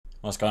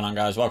What's going on,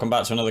 guys? Welcome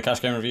back to another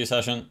cash game review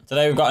session.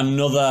 Today we've got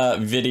another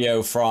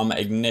video from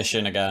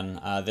Ignition again.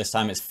 This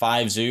time it's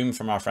 5 Zoom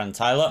from our friend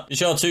Tyler. Be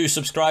sure to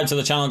subscribe to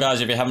the channel,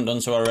 guys, if you haven't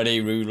done so already.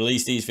 We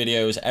release these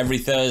videos every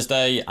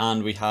Thursday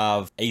and we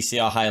have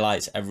ACR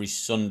highlights every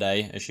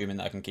Sunday, assuming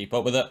that I can keep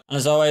up with it. And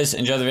as always,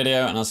 enjoy the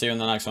video and I'll see you in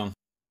the next one.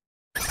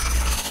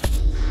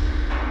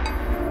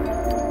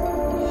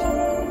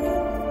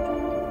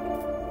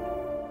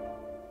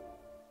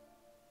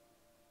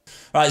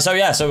 Right, so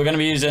we're going to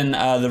be using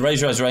the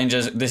Razor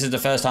Rangers. This is the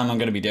first time I'm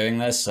going to be doing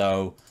this,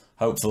 so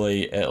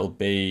hopefully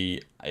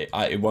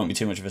it won't be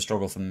too much of a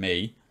struggle for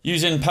me.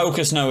 Using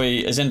Poker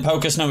Snowy, as in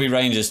Poker Snowy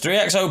Rangers.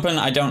 3x open,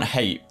 I don't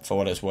hate, for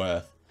what it's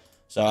worth.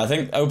 So I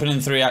think opening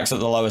 3x at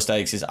the lower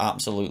stakes is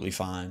absolutely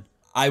fine.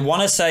 I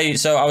want to say,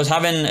 so I was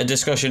having a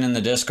discussion in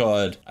the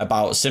Discord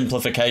about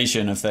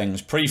simplification of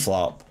things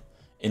pre-flop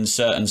in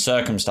certain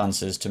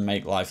circumstances to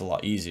make life a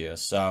lot easier.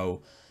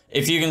 So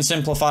if you can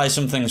simplify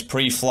some things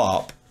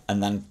pre-flop,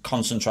 and then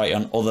concentrate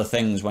on other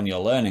things when you're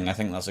learning, I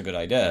think that's a good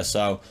idea.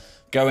 So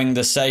going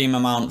the same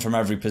amount from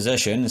every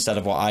position instead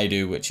of what I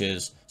do, which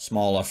is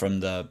smaller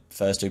from the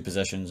first two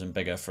positions and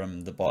bigger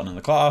from the button and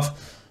the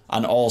cutoff.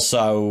 And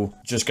also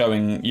just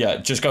going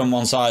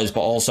one size,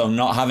 but also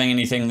not having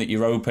anything that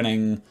you're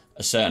opening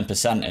a certain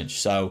percentage.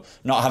 So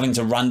not having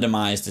to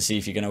randomize to see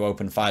if you're going to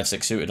open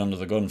 5-6 suited under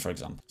the gun, for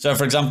example. So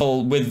for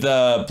example, with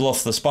the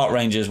bluff, the spot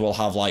ranges will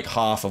have like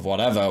half of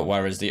whatever,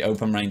 whereas the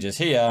open ranges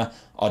here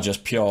are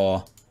just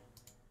pure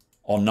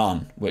or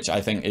none, which I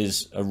think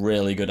is a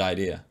really good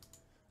idea.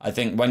 I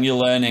think when you're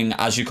learning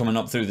as you're coming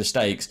up through the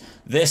stakes,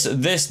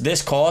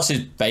 this course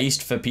is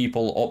based for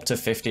people up to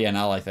 50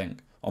 NL, I think,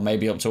 or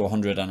maybe up to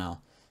 100 NL.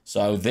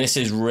 So this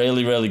is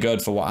really, really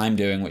good for what I'm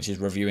doing, which is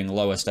reviewing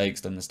lower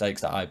stakes than the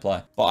stakes that I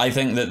play. But I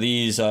think that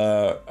these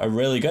are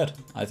really good.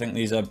 I think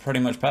these are pretty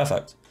much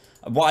perfect.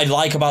 What I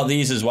like about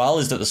these as well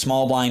is that the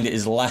small blind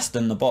is less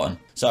than the button.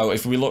 So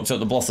if we looked at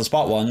the bluff the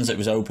spot ones, it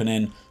was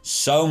opening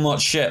so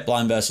much shit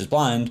blind versus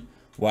blind,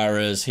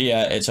 whereas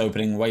here, it's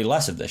opening way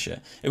less of this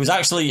shit. It was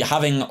actually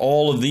having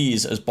all of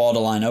these as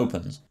borderline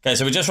opens. Okay,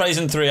 so we're just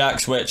raising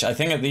 3x, which I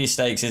think at these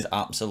stakes is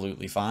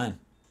absolutely fine.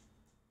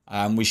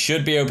 We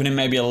should be opening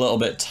maybe a little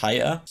bit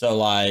tighter. So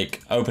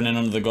like opening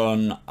under the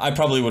gun, I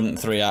probably wouldn't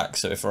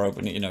 3x if we're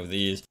opening,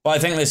 these. But I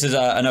think this is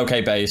an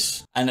okay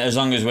base. And as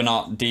long as we're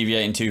not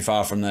deviating too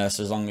far from this,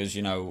 as long as,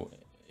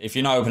 if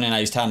you're not opening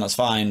ace 10, that's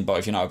fine, but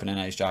if you're not opening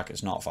ace jack,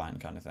 it's not fine,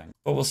 kind of thing.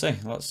 But we'll see.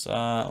 Let's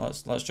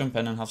jump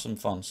in and have some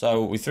fun.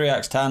 So we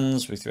 3x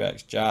 10s, we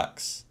 3x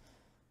jacks.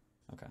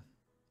 Okay.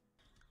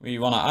 We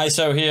want to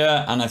ISO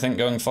here, and I think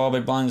going 4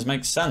 big blinds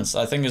makes sense.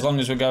 I think as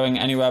long as we're going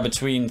anywhere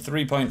between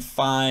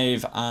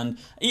 3.5 and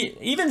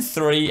even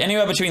 3,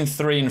 anywhere between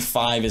 3 and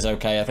 5 is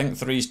okay. I think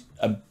 3's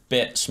a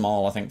bit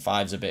small. I think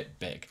 5's a bit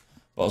big.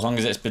 But as long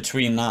as it's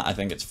between that, I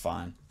think it's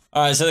fine.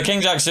 All right, so the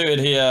king jack suited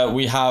here,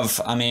 we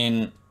have,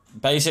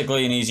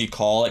 basically an easy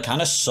call. It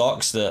kind of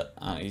sucks that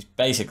he's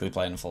basically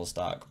playing a full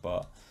stack,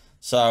 but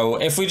so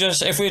let's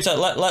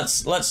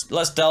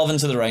delve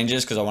into the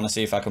ranges because I want to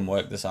see if I can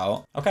work this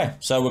out. Okay,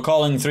 so we're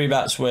calling 3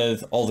 bets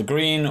with all the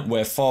green.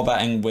 We're 4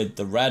 betting with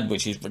the red,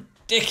 which is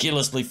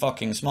ridiculously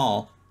fucking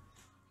small.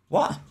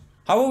 What?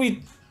 How are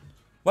we?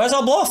 Where's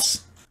our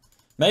bluffs?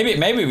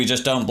 Maybe we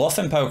just don't bluff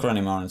in poker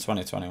anymore in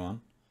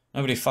 2021.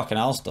 Nobody fucking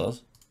else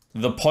does.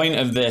 The point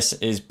of this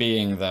is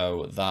being,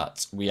 though,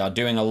 that we are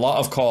doing a lot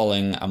of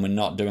calling and we're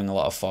not doing a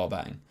lot of 4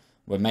 betting.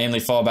 We're mainly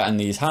 4 betting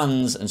these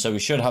hands, and so we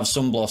should have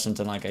some bluffs,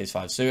 something like ace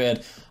 5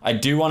 suited. I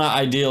do want to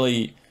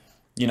ideally,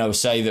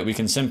 say that we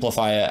can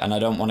simplify it, and I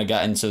don't want to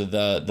get into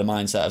the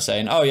mindset of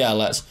saying, oh yeah,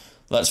 let's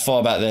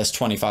 4 bet this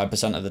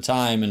 25% of the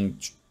time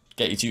and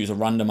get you to use a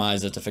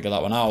randomizer to figure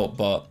that one out.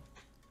 But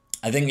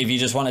I think if you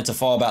just wanted to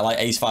 4 bet like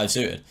ace 5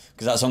 suited,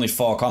 because that's only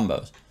 4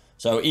 combos.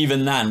 So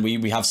even then,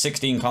 we have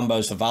 16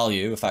 combos for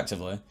value,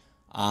 effectively.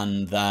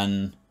 And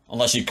then,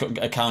 unless you're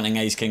counting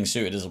ace-king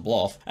suited as a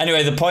bluff.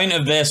 Anyway, the point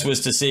of this was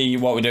to see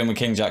what we're doing with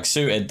king-jack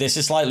suited. This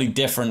is slightly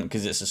different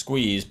because it's a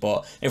squeeze,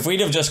 but if we'd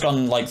have just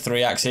gone like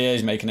 3x here,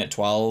 he's making it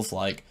 12,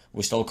 like,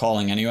 we're still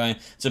calling anyway.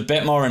 It's a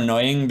bit more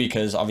annoying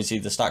because obviously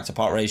the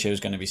stack-to-pot ratio is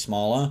going to be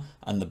smaller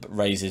and the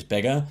raise is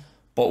bigger.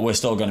 But we're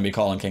still going to be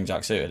calling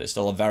king-jack suited. It's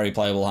still a very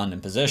playable hand in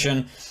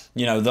position.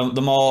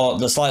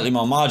 The slightly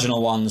more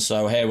marginal ones,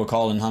 so here we're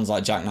calling hands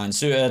like jack-9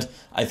 suited.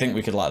 I think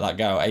we could let that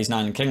go.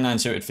 Ace-9 and king-9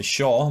 suited for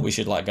sure, we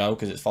should let go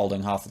because it's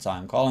folding half the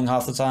time, calling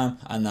half the time.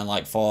 And then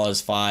like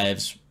 4s,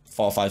 5s,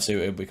 4-5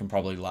 suited, we can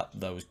probably let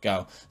those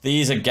go.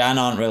 These, again,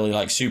 aren't really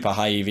like super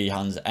high EV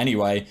hands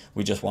anyway.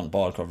 We just want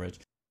board coverage.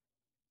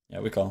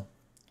 Yeah, we call.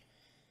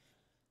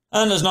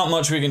 And there's not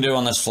much we can do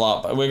on this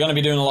flop. We're going to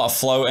be doing a lot of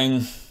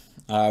floating.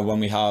 When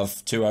we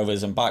have 2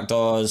 overs and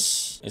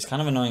backdoors. It's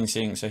kind of annoying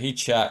seeing, so he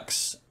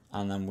checks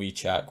and then we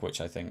check,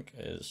 which I think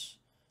is,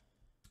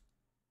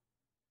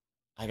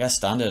 I guess,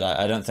 standard.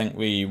 I don't think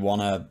we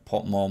want to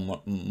put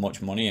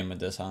much money in with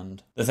this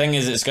hand. The thing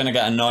is, it's going to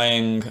get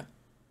annoying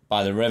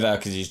by the river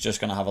because he's just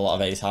going to have a lot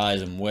of ace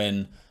highs and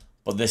win,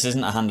 but this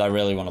isn't a hand I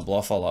really want to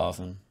bluff all that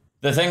often.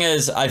 The thing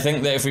is, I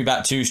think that if we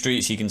bet 2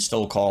 streets, he can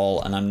still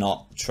call, and I'm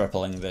not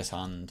tripling this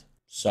hand.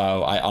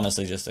 So I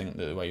honestly just think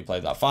that the way you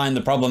played that, fine.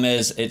 The problem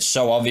is, it's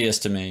so obvious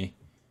to me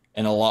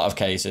in a lot of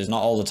cases,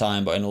 not all the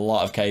time, but in a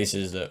lot of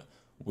cases that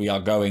we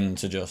are going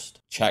to just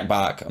check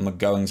back and we're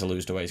going to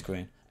lose to ace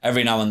queen.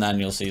 Every now and then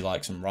you'll see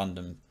like some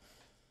random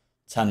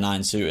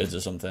 10-9 suited or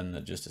something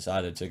that just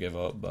decided to give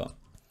up, but...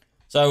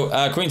 So,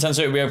 queen 10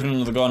 suited, we open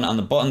under the gun, and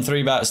the button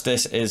 3 bets.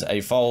 This is a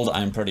fold,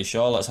 I'm pretty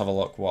sure. Let's have a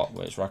look what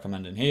it's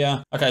recommending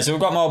here. Okay, so we've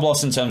got more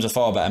bluffs in terms of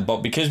 4 betting, but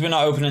because we're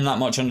not opening that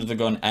much under the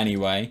gun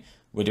anyway,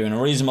 we're doing a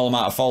reasonable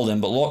amount of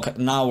folding. But look,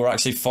 now we're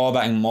actually 4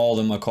 betting more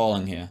than we're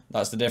calling here.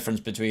 That's the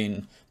difference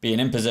between being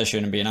in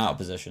position and being out of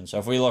position. So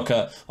if we look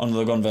at under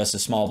the gun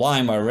versus small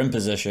blind, where we're in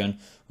position,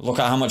 look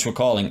at how much we're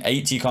calling.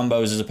 80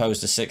 combos as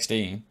opposed to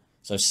 16.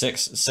 So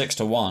 6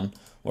 to 1.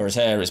 Whereas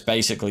here, it's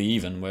basically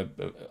even. We're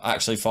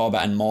actually 4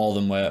 betting more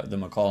than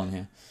we're calling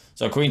here.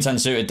 So queen 10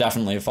 suited,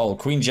 definitely a fold.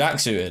 Queen jack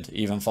suited,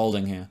 even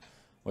folding here.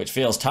 Which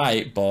feels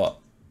tight, but,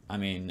 I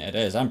mean, it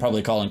is. I'm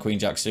probably calling queen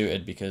jack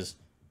suited because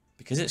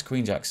it's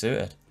queen jack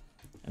suited.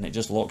 And it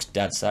just looks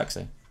dead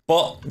sexy.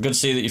 But, good to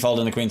see that you fold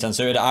in the queen 10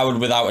 suited. I would,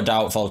 without a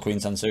doubt, fold queen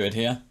 10 suited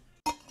here.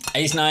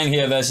 Ace 9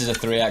 here versus a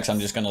 3x. I'm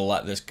just going to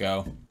let this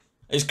go.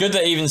 It's good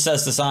that it even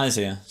says the size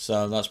here,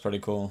 so that's pretty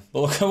cool. But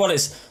look at what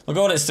it's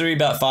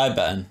 3-bet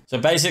 5-betting. So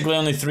basically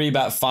only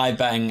 3-bet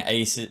 5-betting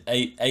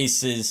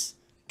aces,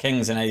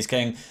 kings, and ace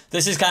king.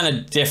 This is kind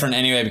of different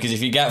anyway, because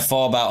if you get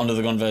 4-bet under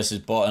the gun versus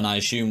button, I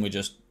assume we're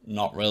just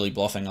not really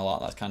bluffing a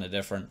lot. That's kind of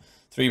different.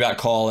 3-bet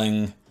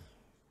calling,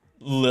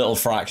 little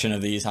fraction of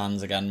these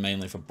hands, again,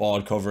 mainly for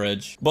board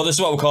coverage. But this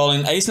is what we're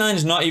calling. Ace 9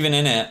 is not even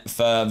in it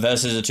for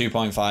versus a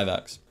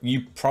 2.5x.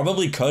 You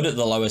probably could at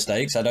the lower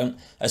stakes. I don't,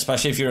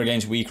 especially if you're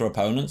against weaker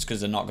opponents,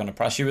 because they're not going to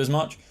press you as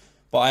much.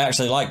 But I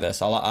actually like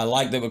this. I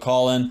like that we're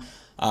calling.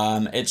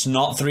 It's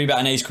not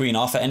 3-betting ace queen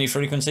off at any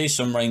frequency.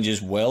 Some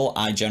ranges will.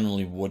 I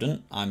generally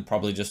wouldn't. I'm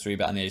probably just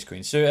 3-betting the ace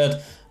queen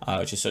suited,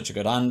 which is such a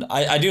good hand.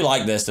 I do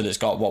like this, that it's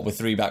got what with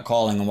 3-bet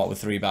calling and what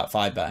with 3-bet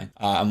 5-betting,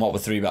 and what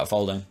with 3-bet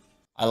folding.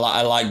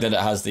 I like that it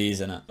has these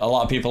in it. A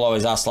lot of people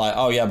always ask like,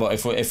 oh yeah, but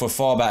if we're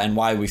 4-betting,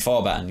 why are we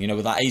 4-betting? You know,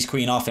 with that ace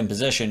queen off in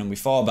position and we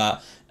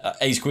 4-bet,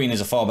 ace queen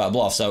is a 4-bet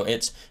bluff. So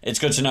it's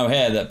good to know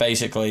here that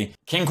basically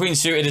king queen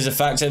suited is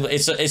effective.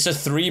 It's a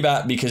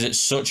 3-bet because it's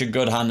such a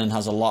good hand and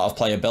has a lot of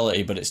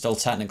playability, but it's still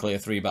technically a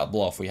 3-bet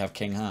bluff. We have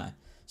king high.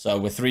 So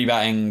we're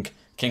 3-betting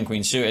king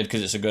queen suited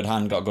because it's a good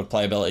hand, got good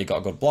playability,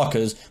 got good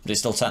blockers, but it's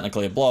still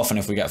technically a bluff. And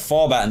if we get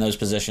 4-bet in those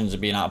positions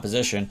of being out of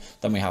position,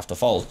 then we have to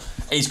fold.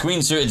 Ace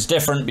queen suited is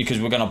different because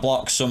we're going to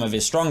block some of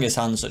his strongest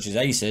hands, such as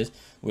aces,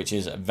 which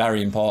is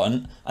very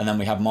important. And then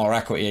we have more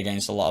equity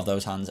against a lot of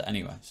those hands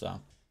anyway.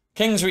 So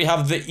kings, we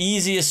have the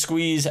easiest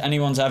squeeze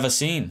anyone's ever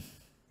seen.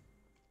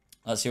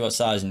 Let's see what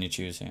sizing you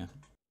choose here.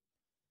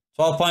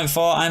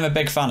 12.4, I'm a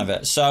big fan of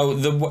it. So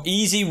the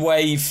easy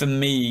way for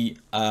me,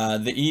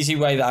 the easy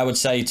way that I would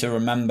say to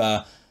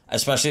remember,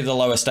 especially at the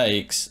lower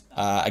stakes,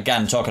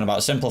 again, talking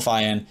about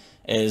simplifying,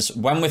 is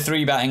when we're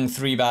 3-betting,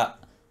 3-bet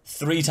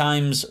 3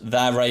 times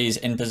their raise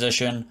in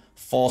position,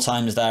 4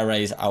 times their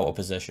raise out of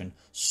position.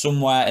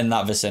 Somewhere in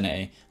that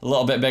vicinity. A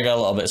little bit bigger, a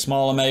little bit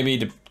smaller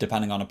maybe,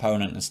 depending on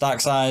opponent and stack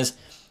size.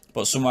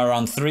 But somewhere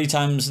around 3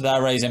 times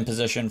their raise in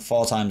position,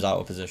 4 times out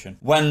of position.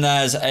 When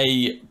there's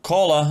a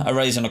caller, a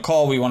raise and a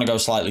call, we want to go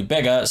slightly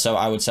bigger. So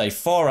I would say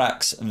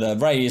 4x the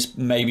raise,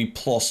 maybe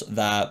plus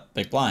their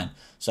big blind.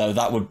 So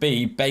that would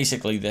be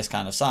basically this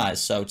kind of size.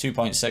 So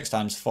 2.6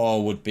 times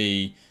 4 would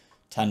be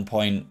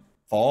 10.4,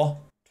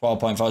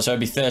 12.4. So it'd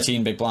be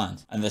 13 big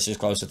blinds. And this is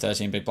close to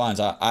 13 big blinds.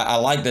 I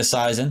like this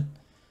sizing.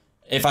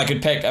 If I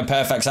could pick a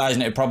perfect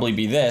sizing, it'd probably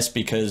be this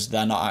because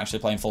they're not actually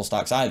playing full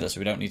stacks either. So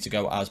we don't need to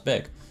go as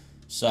big.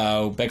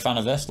 So, big fan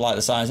of this, like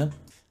the sizing.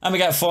 And we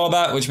get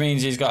 4-bet, which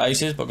means he's got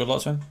aces, but good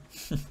luck to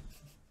him.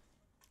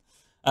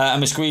 And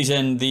we squeeze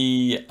in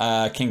the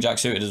king jack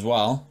suited as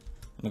well.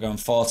 We're going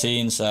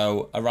 14,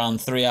 so around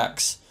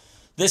 3x.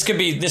 This could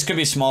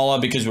be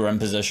smaller because we're in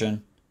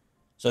position.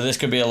 So this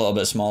could be a little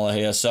bit smaller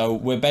here. So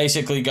we're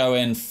basically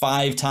going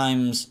 5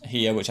 times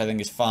here, which I think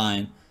is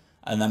fine.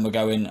 And then we're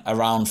going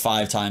around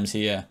 5 times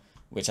here,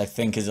 which I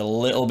think is a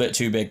little bit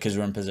too big because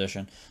we're in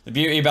position. The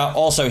beauty about,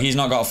 also, he's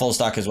not got a full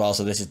stack as well,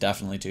 so this is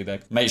definitely too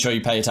big. Make sure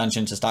you pay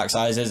attention to stack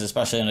sizes,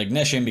 especially in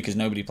ignition, because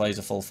nobody plays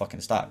a full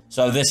fucking stack.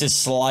 So this is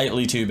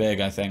slightly too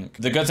big, I think.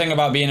 The good thing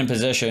about being in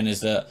position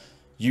is that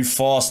you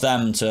force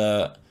them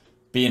to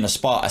be in a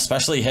spot,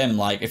 especially him.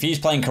 Like, if he's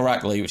playing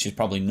correctly, which he's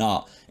probably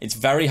not, it's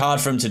very hard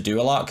for him to do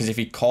a lot, because if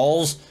he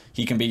calls,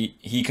 he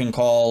can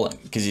call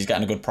because he's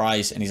getting a good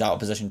price and he's out of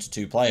position to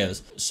 2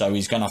 players. So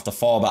he's going to have to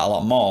 4-bet a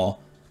lot more,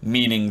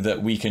 meaning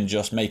that we can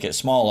just make it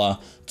smaller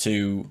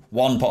to,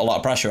 1, put a lot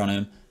of pressure on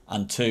him,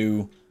 and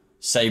 2,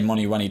 save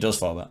money when he does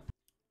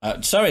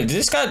 4-bet. Sorry, did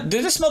this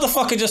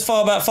motherfucker just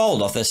 4-bet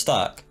fold off this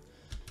stack?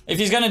 If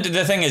he's gonna do,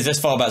 the thing is,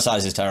 this 4-bet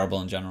size is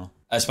terrible in general.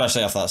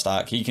 especially off that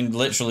stack. He can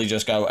literally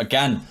just go,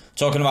 again,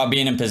 talking about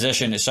being in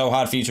position, it's so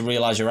hard for you to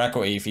realize your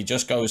equity. If he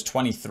just goes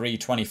 23,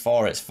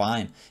 24, it's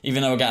fine.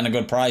 Even though we're getting a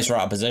good price, we're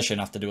out of position,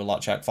 have to do a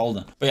lot check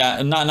folding. But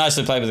yeah,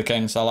 nicely played with the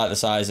king, so I like the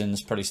sizing,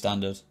 it's pretty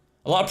standard.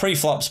 A lot of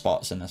pre-flop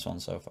spots in this one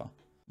so far.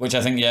 Which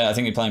I think, yeah, I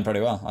think you're playing pretty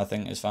well. I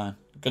think it's fine.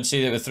 Good to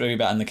see that with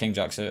 3-betting the king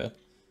jack suited.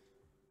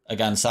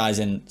 Again,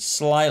 sizing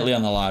slightly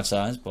on the large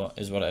size, but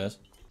is what it is.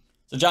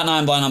 So Jack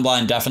 9 blind on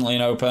blind, definitely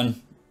an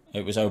open.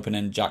 It was open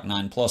in Jack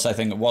 9 plus. I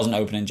think it wasn't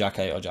open in Jack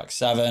 8 or Jack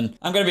 7.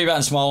 I'm going to be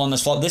betting small on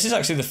this flop. This is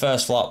actually the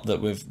first flop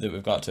that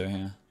we've got to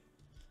here.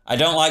 I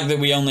don't like that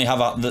we only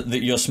have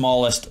your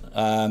smallest.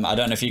 I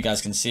don't know if you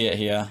guys can see it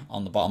here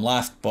on the bottom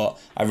left, but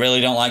I really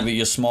don't like that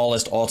your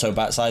smallest auto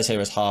bet size here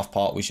is half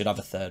pot. We should have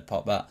a third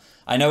pot bet.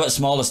 I know at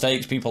smaller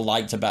stakes people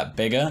like to bet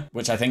bigger,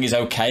 which I think is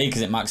okay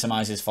because it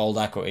maximizes fold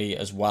equity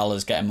as well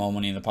as getting more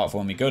money in the pot for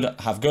when we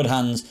have good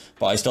hands.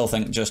 But I still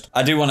think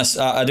I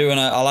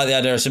like the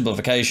idea of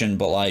simplification,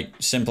 but like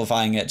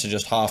simplifying it to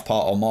just half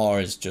pot or more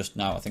is just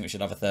no. I think we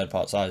should have a third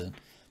pot sizing,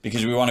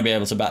 because we want to be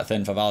able to bet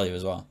thin for value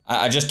as well.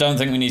 I just don't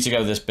think we need to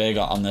go this big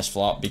on this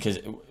flop, because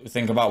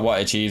think about what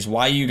it achieves.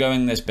 Why are you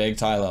going this big,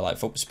 Tyler? Like,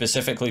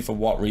 specifically for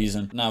what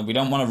reason? No, we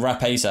don't want to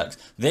rep ace-x.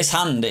 This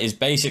hand is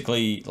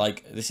basically,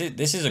 like, this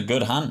is a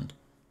good hand.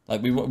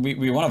 Like, we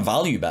want to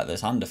value bet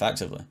this hand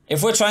effectively.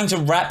 If we're trying to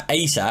rep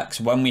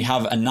ace-x when we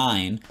have a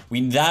 9,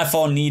 we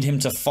therefore need him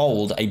to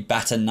fold a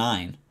better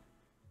 9,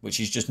 which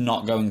he's just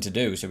not going to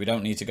do, so we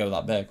don't need to go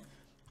that big.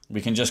 We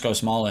can just go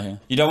smaller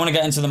here. You don't want to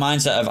get into the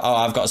mindset of, oh,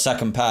 I've got a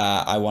second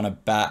pair, I want to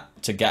bet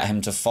to get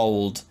him to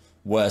fold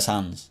worse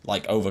hands,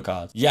 like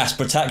overcards. Yes,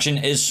 protection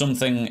is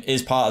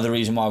part of the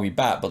reason why we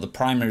bet, but the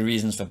primary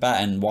reasons for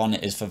betting, one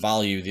is for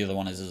value, the other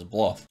one is as a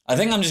bluff. I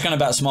think I'm just going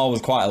to bet small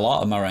with quite a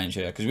lot of my range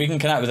here, because we can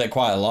connect with it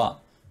quite a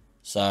lot.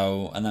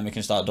 So, and then we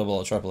can start double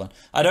or tripling.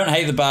 I don't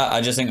hate the bet,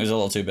 I just think it was a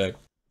little too big.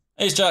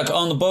 Ace jack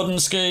on the button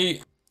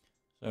ski.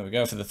 So we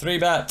go for the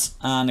 3-bet,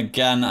 and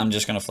again, I'm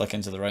just going to flick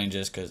into the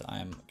ranges because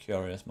I am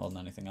curious more than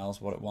anything else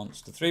what it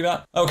wants to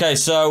 3-bet. Okay,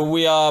 so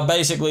we are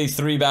basically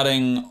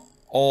 3-betting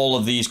all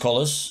of these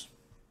colors.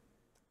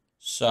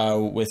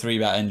 So we're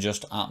 3-betting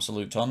just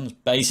absolute tons.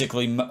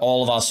 Basically,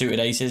 all of our suited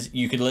aces.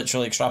 You could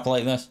literally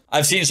extrapolate this.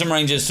 I've seen some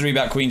ranges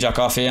 3-bet queen jack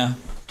off here.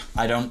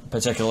 I don't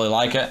particularly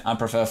like it. I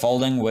prefer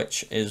folding,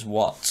 which is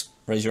what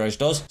Razor Edge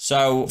does.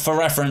 So for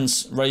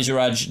reference, Razor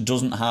Edge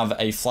doesn't have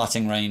a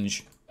flatting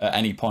range at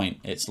any point.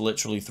 It's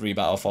literally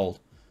 3-bet or fold,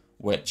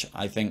 which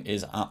I think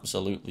is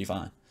absolutely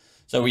fine.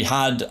 So we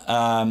had,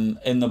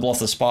 in the bluff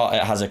the spot,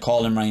 it has a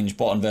calling range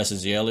button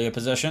versus the earlier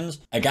positions.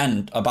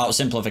 Again, about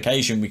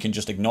simplification, we can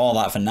just ignore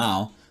that for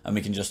now, and we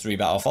can just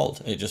 3-bet or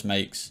fold. It just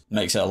makes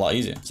it a lot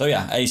easier. So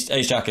yeah, ace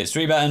jack, it's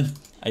 3-betting.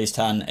 Ace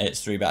 10,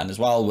 it's 3-betting as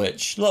well,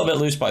 which a little bit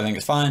loose, but I think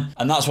it's fine.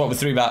 And that's what we're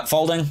 3-bet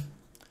folding.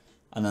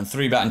 And then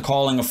 3-bet and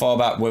calling a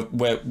 4-bet.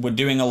 We're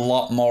doing a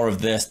lot more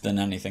of this than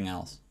anything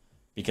else.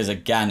 Because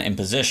again, in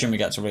position, we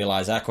get to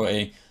realize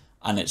equity,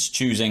 and it's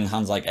choosing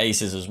hands like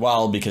aces as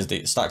well, because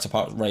the stack to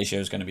pot ratio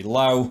is going to be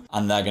low,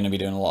 and they're going to be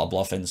doing a lot of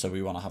bluffing, so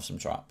we want to have some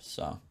traps.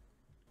 So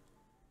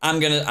I'm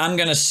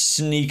gonna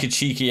sneak a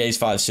cheeky ace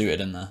 5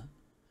 suited in there.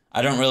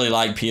 I don't really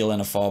like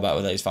peeling a 4-bet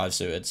with ace 5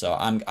 suited, so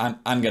I'm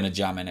gonna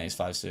jam in ace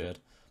 5 suited.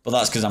 But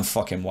that's because I'm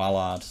fucking well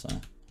hard. So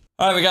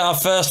all right, we got our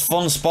first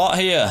fun spot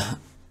here.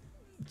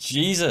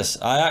 Jesus,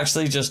 I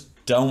actually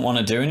just don't want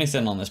to do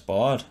anything on this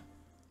board.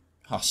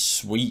 Oh,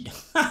 sweet.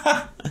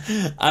 I'm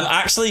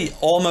actually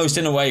almost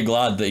in a way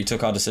glad that he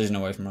took our decision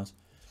away from us.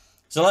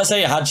 So let's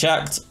say you had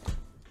checked.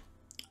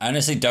 I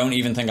honestly don't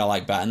even think I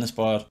like betting this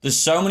board. There's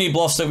so many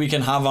bluffs that we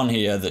can have on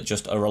here that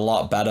just are a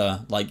lot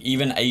better. Like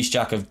even ace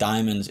jack of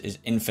diamonds is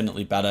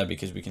infinitely better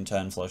because we can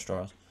turn flush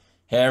draws.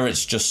 Here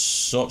it's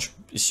just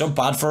it's so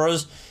bad for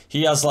us.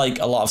 He has like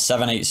a lot of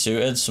 7-8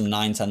 suited, some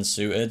 9-10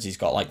 suited. He's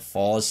got like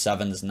 4s,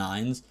 7s,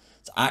 9s.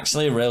 It's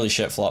actually a really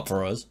shit flop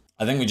for us.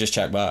 I think we just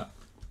check back.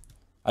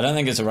 I don't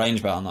think it's a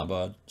range bet on that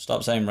board.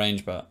 Stop saying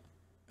range bet.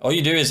 All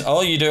you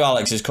do,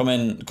 Alex, is come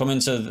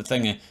into the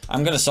thingy.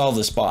 I'm going to solve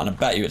this spot, and I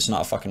bet you it's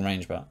not a fucking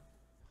range bet.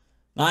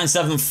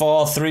 9-7-4,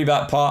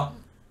 3-bet pot.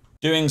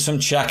 Doing some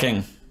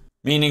checking.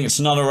 Meaning it's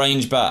not a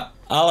range bet.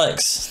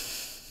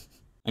 Alex,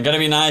 I'm going to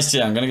be nice to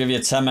you. I'm going to give you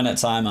a 10-minute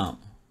timeout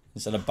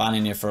instead of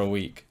banning you for a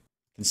week.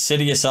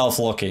 Consider yourself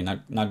lucky.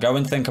 Now go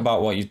and think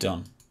about what you've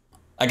done.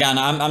 Again,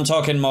 I'm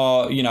talking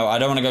more, you know, I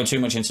don't want to go too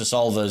much into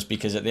solvers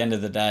because at the end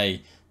of the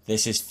day,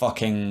 this is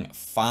fucking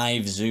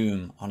 5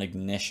 zoom on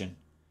ignition.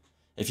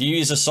 If you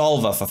use a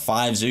solver for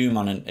 5 zoom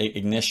on an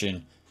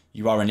ignition,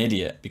 you are an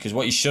idiot. Because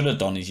what you should have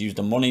done is use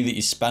the money that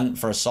you spent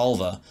for a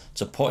solver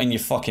to put in your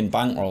fucking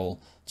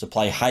bankroll to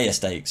play higher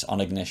stakes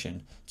on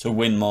ignition to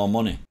win more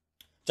money.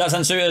 Jack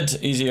 10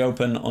 suited, easy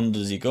open under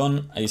the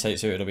gun. Ace 8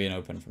 suited will be an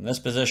open from this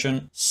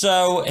position.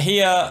 So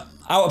here,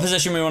 out of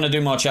position, we want to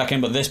do more checking,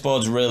 but this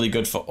board's really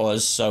good for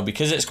us. So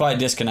because it's quite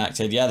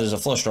disconnected, yeah, there's a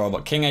flush draw,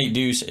 but King 8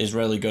 deuce is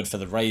really good for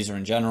the razor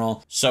in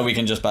general. So we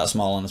can just bet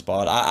small on this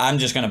board. I'm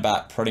just going to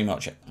bet pretty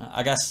much,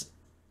 I guess,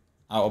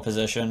 out of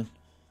position.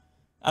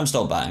 I'm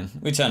still betting.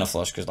 We turn a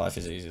flush because life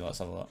is easy. Let's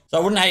have a look. So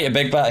I wouldn't hate a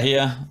big bet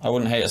here. I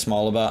wouldn't hate a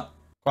smaller bet.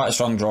 Quite a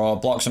strong draw.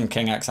 Block some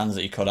king X hands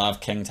that you could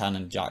have. King 10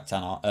 and Jack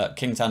 10 off.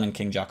 King 10 and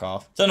King Jack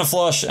off. Turn a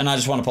flush, and I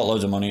just want to put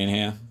loads of money in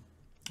here.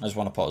 I just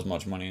want to put as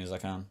much money as I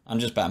can. I'm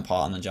just betting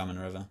pot and then jamming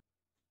river.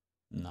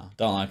 No,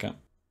 don't like it.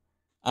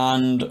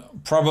 And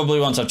probably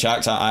once I've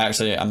checked, I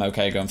actually am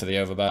okay going for the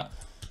overbet.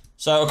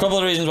 So a couple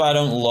of reasons why I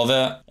don't love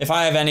it. If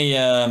I have any,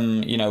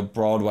 you know,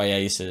 Broadway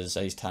aces,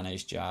 ace 10,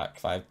 ace jack,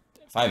 if I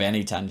have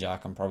any 10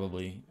 jack, I'm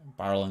probably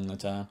barreling the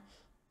turn.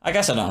 I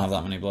guess I don't have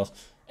that many bluffs.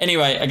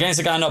 Anyway, against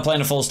a guy not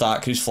playing a full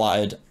stack who's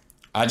flattered,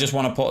 I just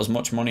want to put as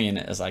much money in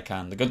it as I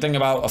can. The good thing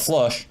about a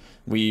flush,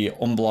 we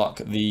unblock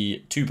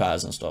the 2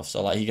 pairs and stuff.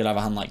 So like he could have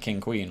a hand like king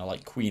queen or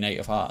like queen 8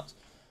 of hearts.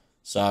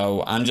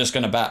 So I'm just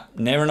going to bet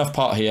near enough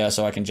pot here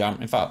so I can jam.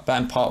 In fact,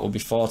 betting pot will be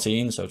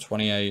 14, so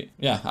 28.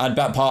 Yeah, I'd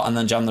bet pot and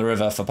then jam the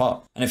river for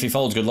pot. And if he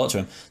folds, good luck to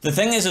him. The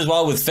thing is as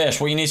well with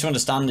fish, what you need to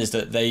understand is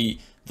that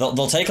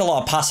they'll take a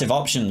lot of passive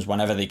options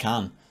whenever they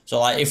can. So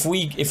like if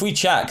we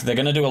check, they're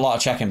going to do a lot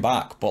of checking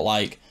back, but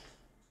like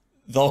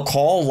they'll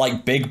call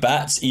like big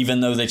bets even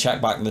though they check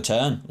back the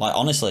turn. Like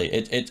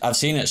honestly, I've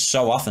seen it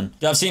so often.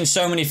 I've seen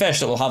so many fish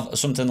that will have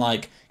something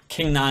like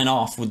king 9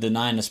 off with the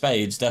 9 of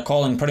spades. They're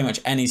calling pretty much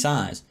any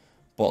size,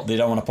 but they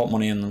don't want to put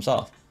money in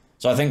themselves.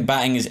 So I think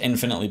betting is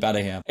infinitely better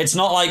here. It's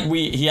not like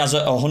he has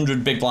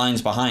 100 big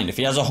blinds behind. If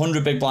he has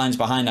 100 big blinds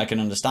behind, I can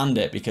understand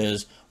it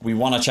because we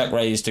want to check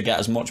raise to get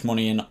as much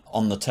money in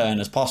on the turn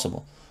as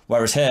possible.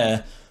 Whereas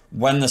here,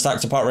 when the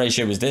stack to pot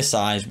ratio is this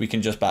size, we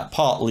can just bet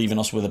pot, leaving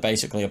us with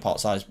basically a pot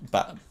size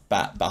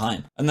bet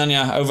behind. And then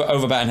yeah,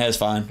 over betting here is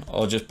fine,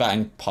 or just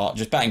betting pot,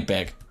 just betting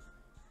big.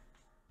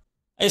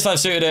 Ace 5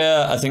 suited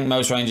here, I think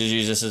most ranges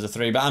use this as a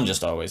 3, but I'm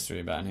just always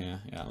 3 betting here.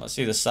 Yeah, let's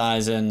see the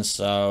sizing.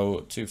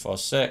 So 2, 4,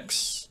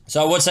 6.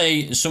 So I would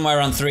say somewhere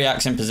around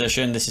 3x in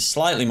position. This is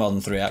slightly more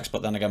than 3x,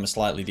 but then again, we're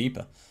slightly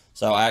deeper.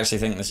 So I actually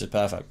think this is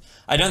perfect.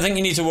 I don't think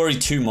you need to worry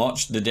too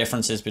much the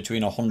differences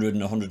between 100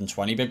 and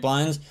 120 big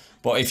blinds.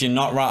 But if you're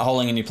not rat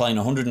holing and you're playing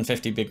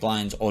 150 big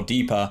blinds or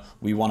deeper,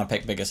 we want to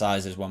pick bigger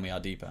sizes when we are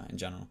deeper in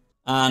general.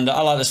 And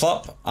I like this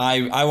flop.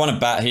 I want to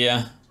bet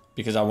here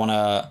because I want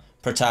to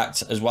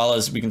protect as well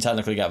as we can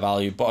technically get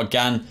value. But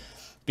again,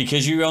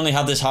 because you only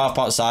have this half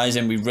pot size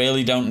and we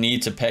really don't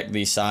need to pick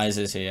these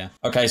sizes here.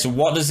 Okay, so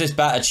what does this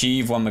bet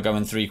achieve when we're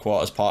going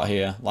 3/4 pot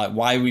here? Like,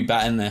 why are we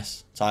betting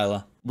this,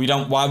 Tyler?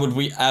 Why would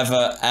we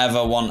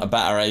ever want a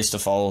better ace to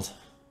fold?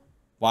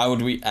 Why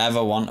would we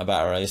ever want a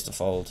better ace to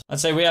fold?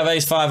 Let's say we have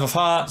ace 5 of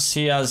hearts.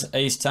 He has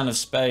ace 10 of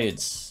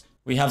spades.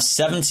 We have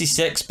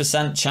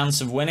 76% chance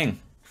of winning.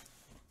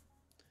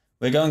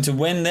 We're going to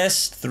win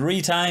this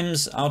 3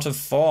 times out of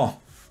 4.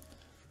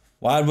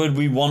 Why would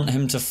we want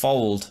him to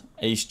fold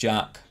ace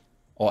jack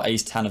or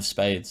ace 10 of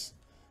spades?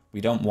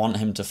 We don't want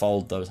him to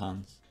fold those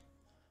hands.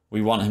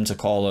 We want him to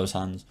call those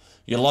hands.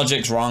 Your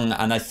logic's wrong,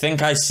 and I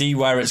think I see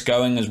where it's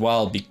going as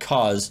well,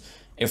 because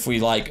if we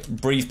like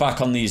brief back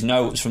on these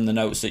notes from the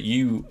notes that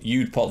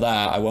you'd put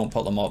there, I won't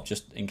put them up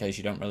just in case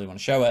you don't really want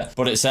to show it,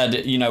 but it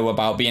said, you know,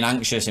 about being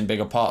anxious in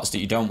bigger pots, that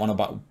you don't want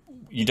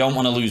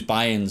to lose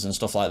buy-ins and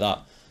stuff like that.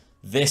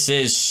 This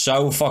is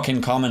so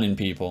fucking common in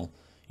people.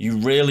 You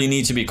really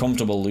need to be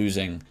comfortable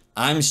losing.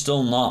 I'm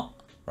still not,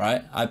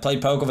 right? I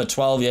played poker for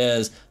 12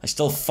 years. I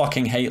still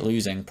fucking hate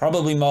losing,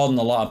 probably more than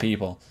a lot of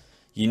people.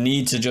 You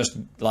need to just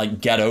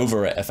like get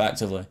over it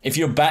effectively. If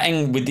you're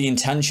betting with the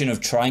intention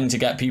of trying to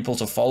get people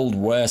to fold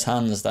worse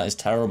hands, that is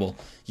terrible.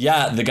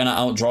 Yeah, they're going to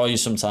outdraw you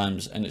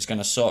sometimes and it's going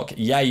to suck.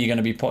 Yeah, you're going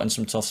to be put in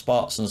some tough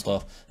spots and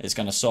stuff. It's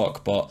going to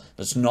suck, but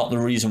that's not the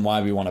reason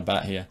why we want to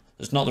bet here.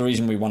 That's not the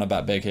reason we want to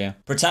bet big here.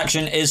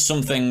 Protection is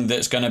something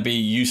that's going to be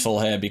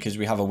useful here because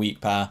we have a weak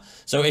pair.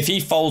 So if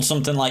he folds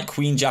something like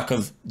queen jack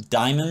of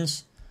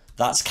diamonds,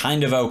 that's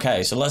kind of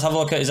okay. So let's have a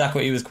look at his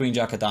equity with queen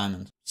jack of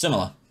diamonds.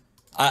 Similar.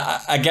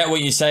 I get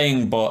what you're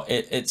saying, but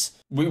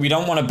we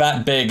don't want to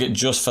bet big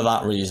just for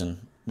that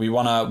reason. We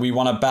want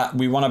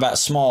to bet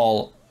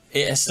small.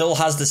 It still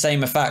has the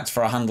same effect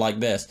for a hand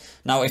like this.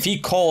 Now, if he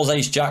calls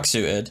ace jack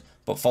suited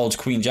but folds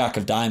queen jack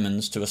of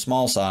diamonds to a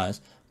small size,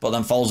 but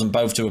then folds them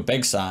both to a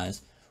big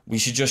size, we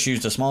should just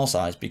use the small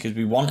size because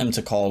we want him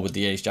to call with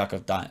the ace jack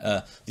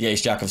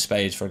of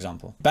spades, for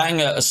example. Betting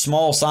a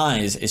small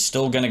size is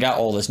still going to get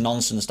all this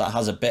nonsense that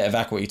has a bit of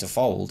equity to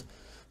fold.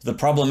 The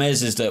problem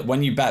is that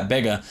when you bet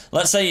bigger,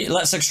 let's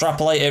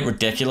extrapolate it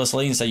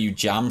ridiculously and say you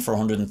jam for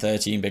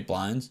 113 big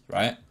blinds,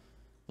 right?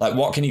 Like,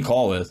 what can you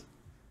call with?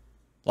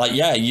 Like,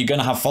 yeah, you're going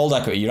to have fold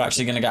equity. You're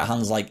actually going to get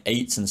hands like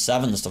 8s and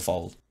 7s to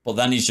fold. But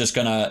then he's just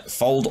going to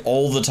fold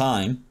all the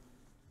time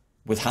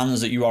with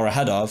hands that you are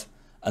ahead of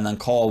and then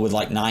call with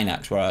like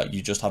 9x where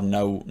you just have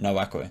no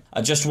equity.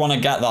 I just want to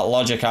get that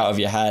logic out of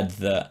your head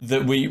that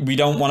we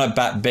don't want to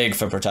bet big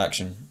for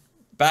protection.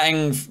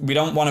 Betting, we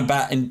don't want to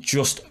bet in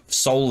just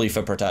solely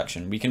for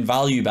protection. We can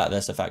value bet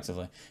this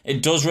effectively.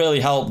 It does really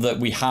help that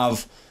we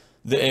have,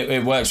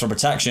 it works for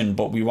protection,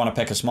 but we want to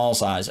pick a small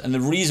size. And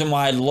the reason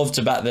why I'd love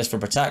to bet this for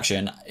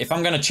protection, if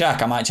I'm going to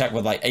check, I might check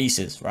with like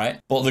aces, right?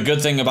 But the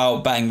good thing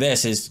about betting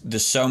this is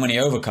there's so many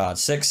overcards,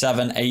 6,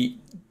 7, 8,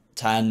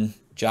 10,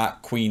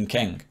 jack, queen,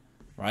 king,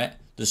 right?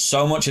 There's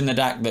so much in the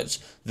deck that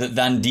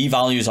then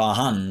devalues our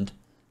hand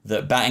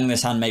that betting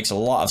this hand makes a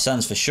lot of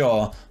sense for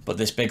sure, but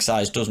this big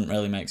size doesn't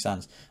really make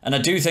sense. And I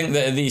do think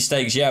that at these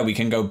stakes, yeah, we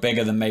can go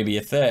bigger than maybe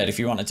a third. If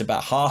you wanted to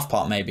bet half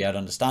pot, maybe I'd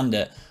understand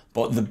it.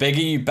 But the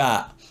bigger you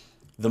bet,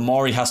 the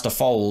more he has to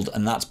fold,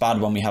 and that's bad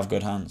when we have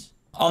good hands.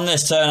 On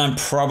this turn, I'm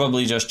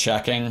probably just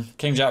checking.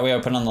 King Jack we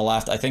open on the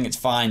left. I think it's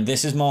fine.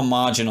 This is more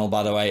marginal,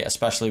 by the way,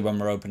 especially when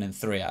we're opening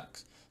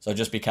 3x. So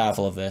just be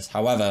careful of this.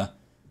 However,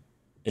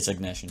 it's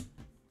ignition.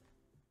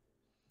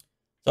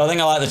 So I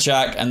think I like the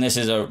check, and this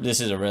is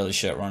a really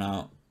shit run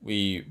out.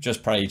 We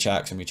just pray he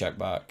checks and we check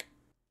back.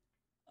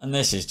 And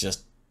this is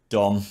just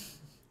dumb.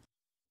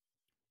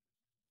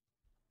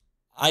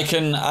 I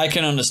can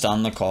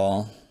understand the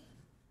call.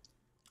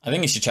 I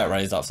think he should check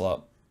raise that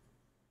flop.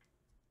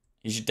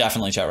 He should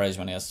definitely check raise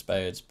when he has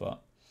spades,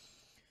 but...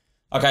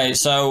 Okay,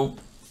 so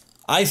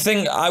I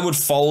think I would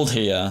fold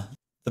here.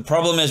 The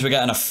problem is we're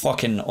getting a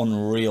fucking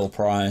unreal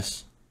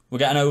price. We're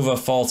getting over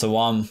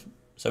 4-1,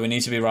 so we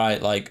need to be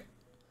right, like,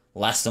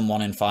 less than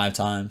 1 in 5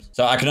 times.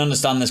 So I can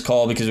understand this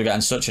call because we're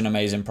getting such an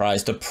amazing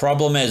price. The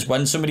problem is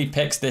when somebody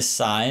picks this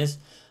size,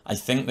 I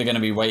think they're going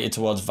to be weighted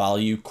towards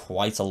value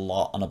quite a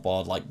lot on a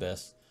board like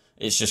this.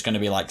 It's just going to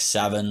be like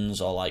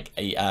 7s or like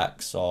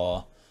 8x,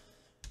 or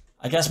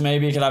I guess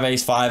maybe you could have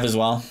ace-5 as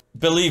well.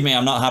 Believe me,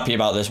 I'm not happy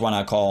about this when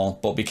I call,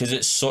 but because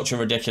it's such a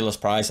ridiculous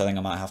price, I think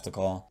I might have to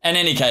call. In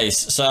any case,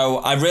 so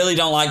I really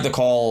don't like the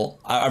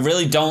call. I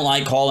really don't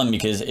like calling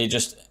because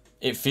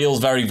it feels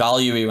very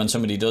value-y when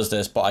somebody does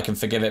this, but I can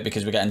forgive it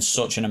because we're getting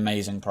such an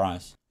amazing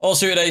price. All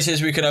suited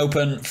aces we can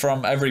open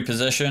from every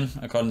position,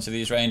 according to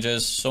these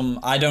ranges.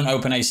 I don't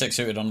open ace-6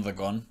 suited under the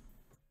gun.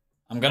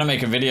 I'm going to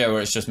make a video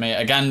where it's just me.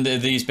 Again,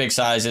 these big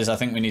sizes, I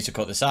think we need to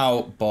cut this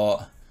out,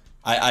 but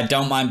I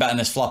don't mind betting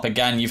this flop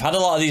again. You've had a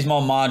lot of these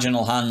more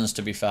marginal hands,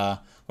 to be fair,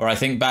 where I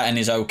think betting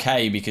is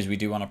okay because we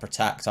do want to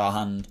protect our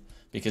hand,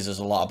 because there's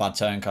a lot of bad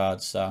turn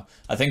cards. So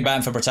I think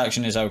betting for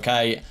protection is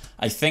okay.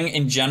 I think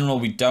in general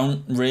we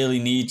don't really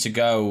need to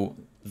go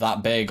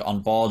that big on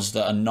boards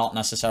that are not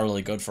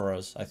necessarily good for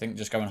us. I think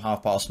just going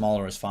half pot or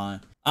smaller is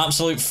fine.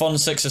 Absolute fun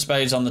 6 of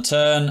spades on the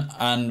turn,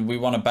 and we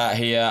want to bet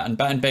here. And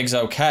betting big's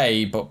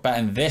okay, but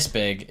betting this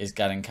big is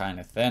getting kind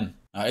of thin.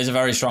 Now, it is a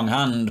very strong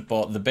hand,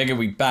 but the bigger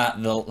we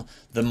bet,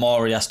 the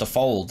more he has to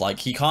fold. Like,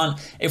 he can't...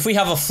 If we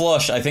have a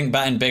flush, I think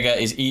betting bigger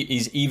is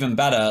even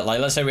better. Like,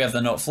 let's say we have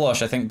the nut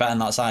flush, I think betting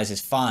that size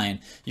is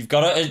fine. You've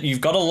got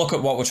to look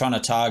at what we're trying to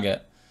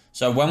target.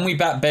 So when we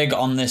bet big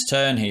on this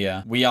turn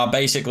here, we are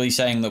basically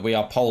saying that we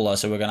are polar,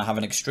 so we're going to have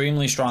an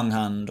extremely strong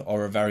hand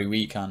or a very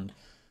weak hand.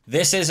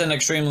 This is an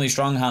extremely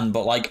strong hand,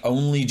 but, like,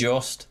 only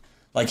just...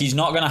 Like, he's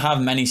not going to have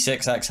many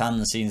 6x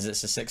hands, seeing as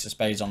it's a 6 of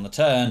spades on the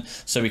turn,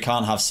 so he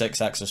can't have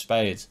 6x of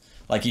spades.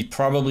 Like, he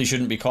probably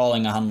shouldn't be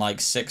calling a hand like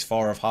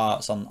 6-4 of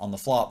hearts on the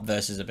flop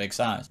versus a big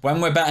size. When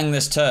we're betting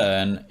this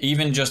turn,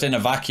 even just in a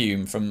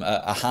vacuum from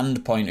a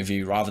hand point of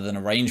view rather than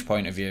a range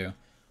point of view,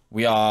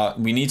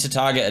 we need to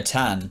target a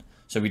 10,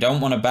 so we don't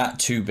want to bet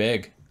too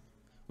big.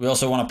 We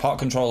also want to pot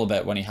control a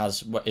bit when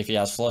if he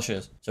has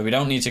flushes. So we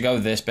don't need to go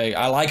this big.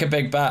 I like a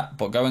big bet,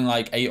 but going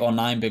like 8 or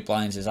 9 big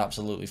blinds is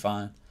absolutely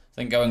fine. I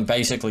think going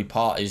basically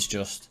pot is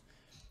just,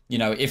 you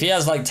know, if he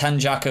has like 10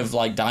 jack of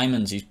like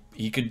diamonds,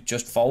 he could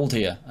just fold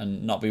here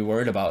and not be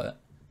worried about it.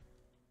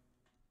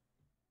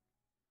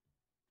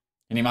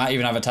 And he might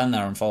even have a 10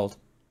 there and fold.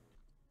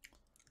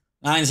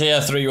 9's here,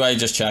 3-way,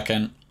 just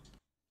checking.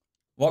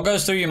 What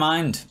goes through your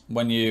mind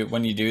when you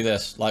do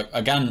this? Like,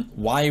 again,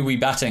 why are we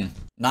betting?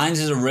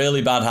 9's is a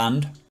really bad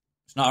hand.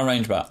 It's not a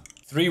range bet.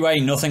 3-way,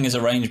 nothing is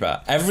a range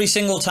bet. Every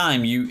single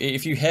time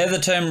if you hear the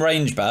term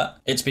range bet,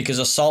 it's because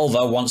a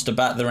solver wants to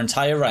bet their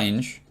entire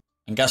range.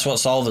 And guess what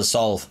solvers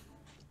solve?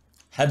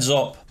 Heads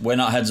up, we're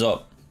not heads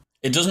up.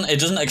 It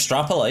doesn't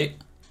extrapolate.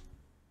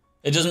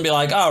 It doesn't be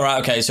like, oh, right,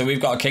 okay, so we've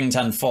got a king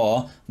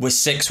 10-4, we're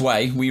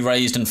 6-way, we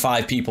raised and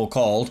 5 people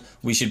called,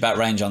 we should bet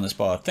range on this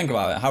board. Think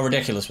about it, how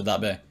ridiculous would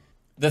that be?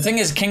 The thing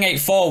is, king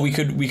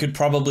 8-4, we could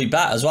probably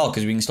bet as well,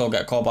 because we can still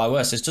get called by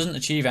worse. This doesn't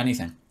achieve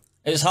anything.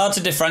 It's hard to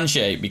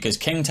differentiate because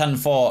king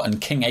 10-4 and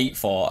king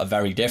 8-4 are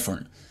very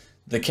different.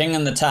 The king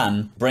and the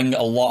 10 bring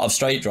a lot of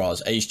straight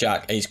draws. Ace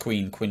jack, ace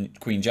queen,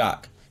 queen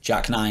jack,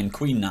 jack 9,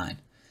 queen 9.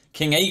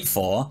 King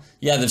 8-4,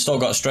 yeah, they've still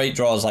got straight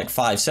draws like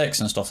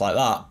 5-6 and stuff like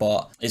that,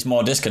 but it's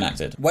more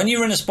disconnected. When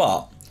you're in a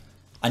spot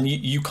and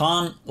you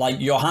can't, like,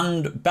 your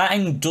hand,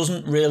 betting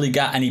doesn't really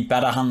get any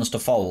better hands to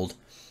fold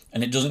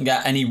and it doesn't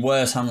get any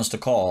worse hands to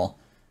call,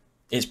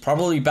 it's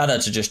probably better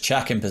to just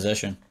check in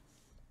position.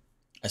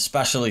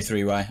 Especially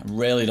 3-way. I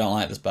really don't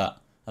like this bet.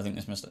 I think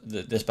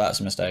this bet's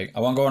a mistake.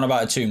 I won't go on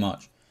about it too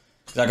much,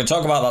 because I could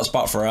talk about that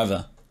spot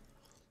forever.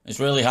 It's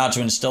really hard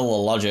to instill the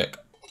logic.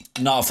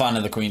 Not a fan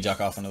of the queen jack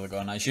off another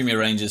gun. I assume your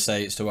ranges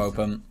say it's to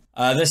open.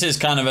 This is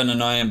kind of an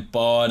annoying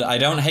board. I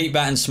don't hate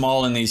betting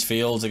small in these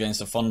fields against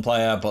a fun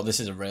player, but this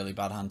is a really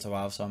bad hand to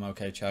have, so I'm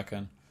okay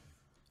checking.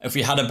 If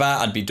we had a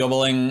bet, I'd be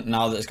doubling.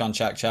 Now that it's gone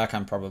check check,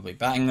 I'm probably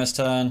betting this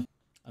turn,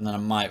 and then I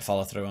might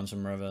follow through on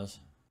some rivers.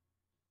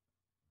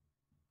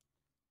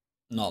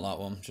 Not that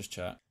one, just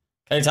check.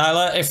 Okay,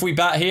 Tyler, if we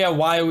bet here,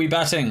 why are we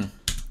betting?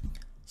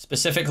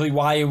 Specifically,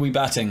 why are we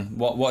betting?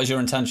 What is your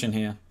intention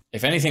here?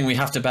 If anything, we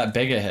have to bet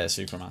bigger here,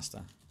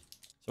 Supermaster.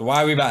 So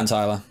why are we betting,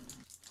 Tyler?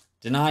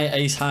 Deny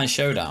ace high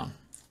showdown.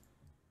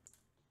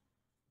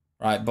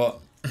 Right, but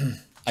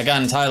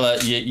again, Tyler,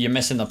 you're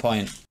missing the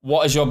point.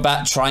 What is your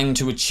bet trying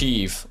to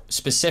achieve?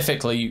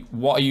 Specifically,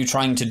 what are you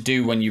trying to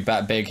do when you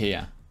bet big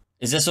here?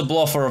 Is this a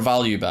bluff or a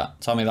value bet?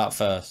 Tell me that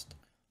first.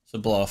 It's a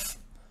bluff.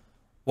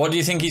 What do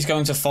you think he's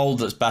going to fold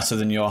that's better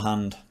than your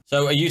hand?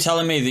 So are you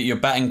telling me that you're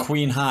betting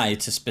queen high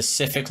to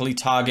specifically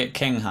target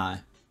king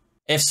high?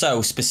 If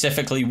so,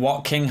 specifically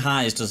what king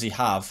highs does he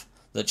have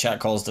that check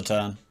calls the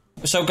turn?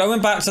 So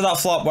going back to that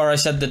flop where I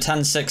said the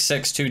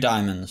 10-6-6 2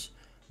 diamonds,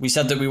 we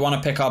said that we want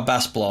to pick our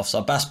best bluffs.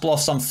 Our best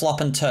bluffs on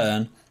flop and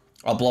turn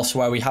are bluffs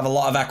where we have a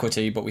lot of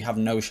equity, but we have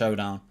no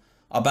showdown.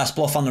 Our best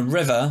bluff on the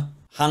river,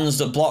 hands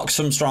that block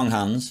some strong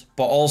hands,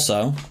 but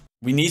also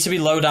we need to be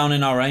low down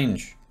in our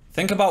range.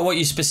 Think about what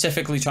you're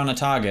specifically trying to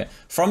target.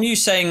 From you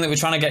saying that we're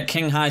trying to get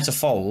king high to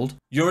fold,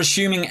 you're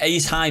assuming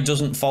ace high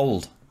doesn't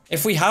fold.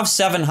 If we have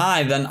 7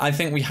 high, then I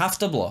think we have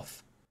to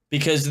bluff.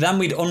 Because then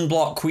we'd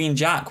unblock queen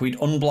jack, we'd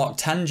unblock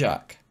 10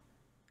 jack.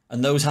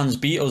 And those hands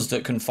beat us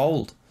that can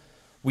fold.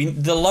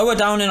 The lower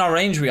down in our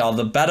range we are,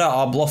 the better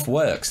our bluff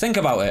works. Think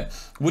about it.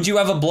 Would you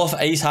ever bluff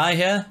ace high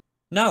here?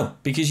 No,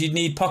 because you'd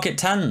need pocket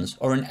 10s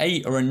or an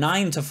 8 or a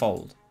 9 to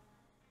fold.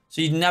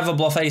 So you'd never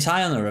bluff ace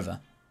high on the river.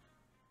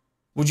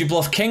 Would you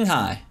bluff king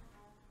high?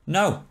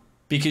 No,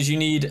 because you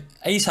need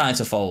ace high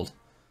to fold.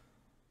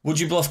 Would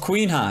you bluff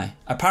queen high?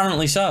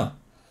 Apparently so.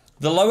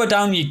 The lower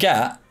down you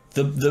get,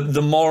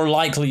 the more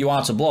likely you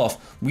are to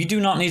bluff. We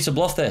do not need to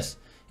bluff this.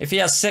 If he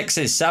has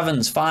 6s,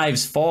 7s,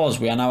 5s, 4s,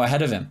 we are now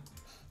ahead of him.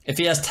 If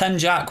he has 10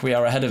 jack, we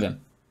are ahead of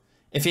him.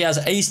 If he has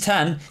ace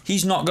 10,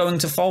 he's not going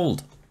to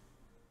fold.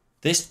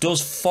 This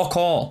does fuck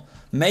all.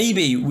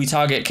 Maybe we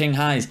target king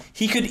highs.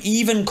 He could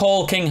even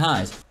call king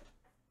highs.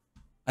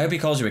 I hope he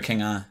calls you a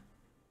king high.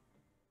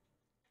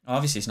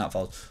 Obviously snap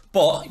folds.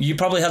 But you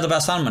probably had the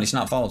best hand when he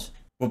snap folds.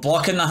 We're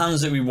blocking the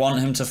hands that we want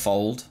him to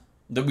fold.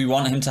 That we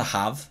want him to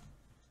have.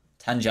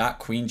 10 jack,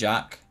 queen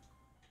jack.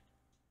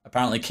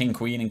 Apparently king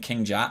queen and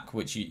king jack,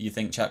 which you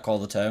think check call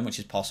the turn, which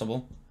is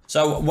possible.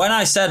 So when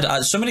I said,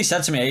 somebody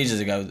said to me ages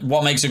ago,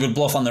 what makes a good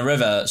bluff on the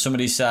river?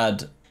 Somebody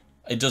said,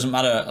 it doesn't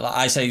matter.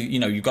 I say, you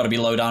know, you've got to be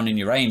low down in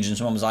your range. And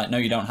someone was like, no,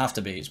 you don't have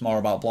to be. It's more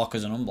about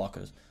blockers and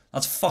unblockers.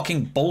 That's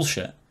fucking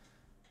bullshit.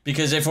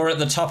 Because if we're at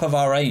the top of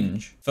our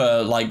range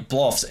for like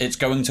bluffs, it's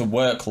going to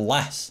work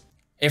less.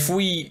 If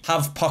we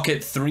have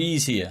pocket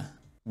 3s here,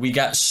 we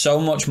get so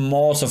much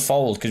more to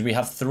fold because we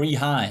have 3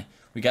 high.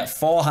 We get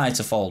 4 high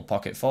to fold,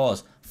 pocket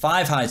 4s.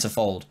 5 high to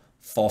fold,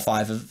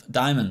 4-5 of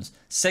diamonds.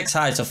 6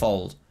 high to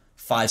fold,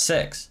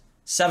 5-6.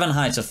 7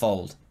 high to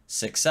fold,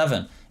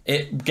 6-7.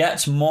 It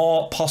gets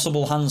more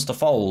possible hands to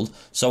fold,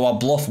 so our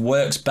bluff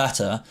works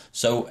better.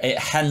 So it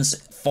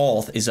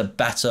henceforth is a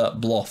better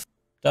bluff.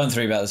 Don't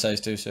 3-bet this ace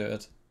 2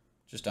 suited.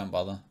 Just don't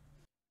bother.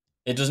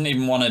 It doesn't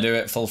even want to do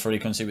it full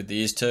frequency with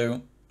these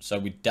two. So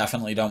we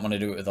definitely don't want to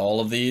do it with all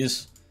of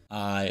these.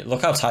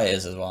 Look how tight it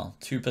is as well.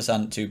 2%,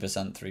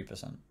 2%,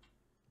 3%.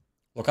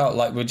 Look how,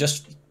 like, we're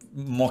just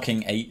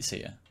mucking 8s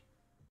here.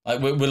 Like,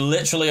 we're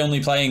literally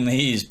only playing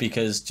these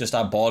because just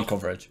our board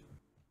coverage.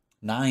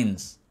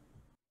 9s.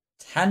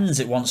 10s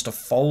it wants to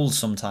fold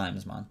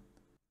sometimes, man.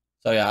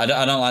 So yeah, I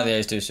don't like the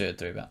ace 2 suited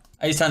 3-bet.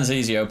 Ace 10's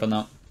easy open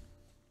though.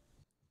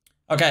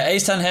 Okay,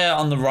 ace 10 here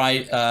on the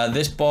right.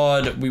 This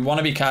board we want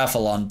to be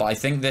careful on, but I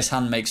think this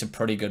hand makes a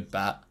pretty good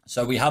bet.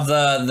 So we have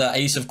the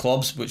ace of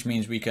clubs, which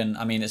means we can,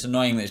 I mean, it's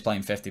annoying that he's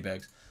playing 50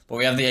 bigs, but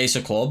we have the ace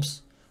of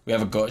clubs. We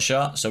have a gut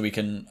shot, so we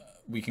can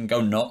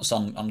go nuts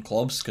on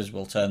clubs because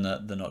we'll turn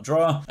the nut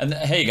draw. And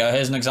here you go.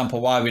 Here's an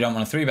example why we don't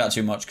want to 3-bet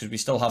too much because we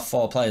still have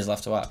 4 players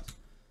left to act.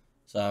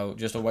 So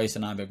just a waste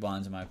of 9 big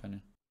blinds in my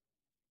opinion.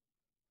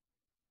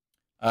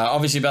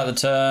 Obviously bet the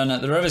turn.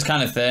 The river's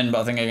kind of thin,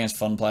 but I think against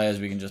fun players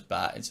we can just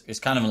bet. It's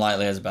kind of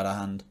unlikely as a better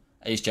hand.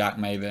 Ace jack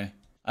maybe. And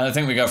I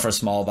think we go for a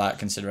small bet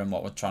considering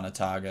what we're trying to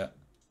target.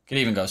 Could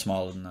even go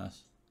smaller than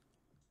this.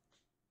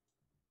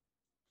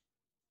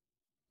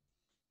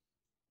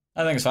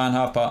 I think it's fine.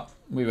 Half pot.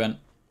 We win.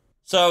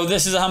 So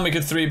this is a hand we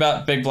could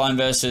 3-bet big blind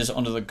versus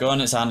under the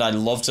gun. It's a hand I'd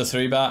love to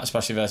 3-bet,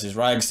 especially versus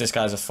regs. This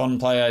guy's a fun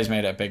player. He's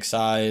made it a big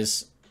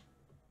size.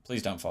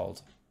 Please don't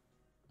fold.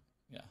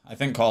 Yeah, I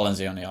think calling's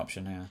the only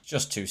option here. It's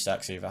just too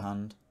sexy of a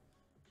hand.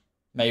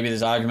 Maybe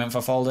there's argument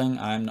for folding.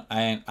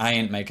 I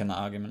ain't making that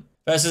argument.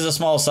 Versus a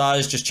small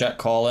size, just check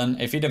calling.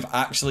 If he'd have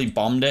actually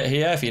bombed it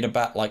here, if he'd have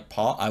bet like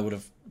pot,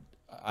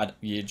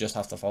 you just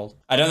have to fold.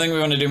 I don't think we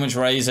want to do much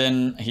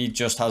raising. He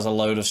just has a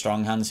load of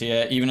strong hands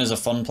here. Even as a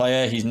fun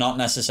player, he's not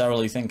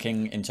necessarily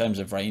thinking in terms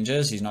of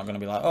ranges. He's not going to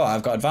be like, oh,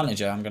 I've got advantage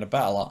here, I'm going to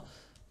bet a lot.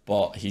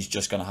 But he's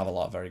just going to have a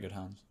lot of very good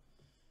hands.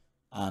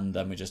 And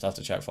then we just have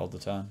to check fold the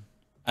turn.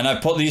 And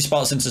I've put these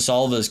spots into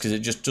solvers because it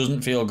just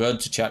doesn't feel good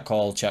to check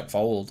call, check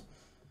fold.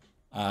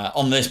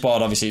 On this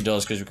board, obviously it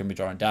does because we can be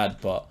drawing dead,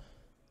 but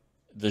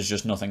there's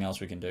just nothing else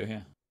we can do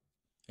here.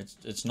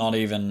 It's not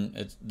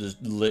even, there's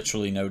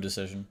literally no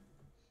decision.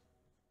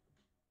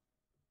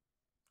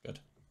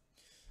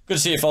 Good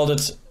to see you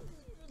folded.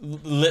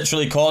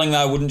 Literally calling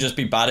that wouldn't just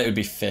be bad, it would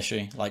be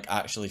fishy. Like,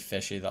 actually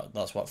fishy.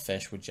 That's what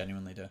fish would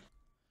genuinely do.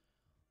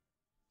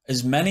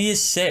 As many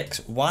as 6.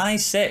 Why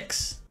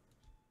 6?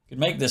 Could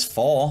make this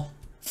 4.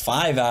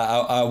 5,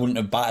 I wouldn't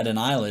have batted an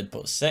eyelid,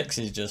 but 6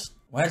 is just...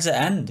 Where does it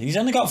end? He's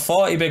only got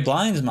 40 big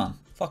blinds, man.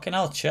 Fucking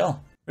hell,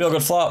 chill. Real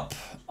good flop.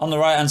 On the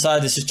right-hand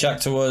side, this is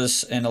checked to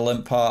us in a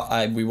limp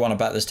pot. We want to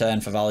bet this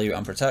turn for value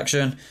and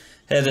protection.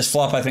 Here, this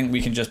flop, I think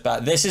we can just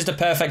bet. This is the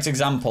perfect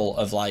example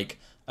of, like,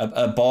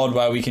 a board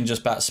where we can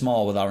just bet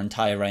small with our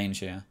entire range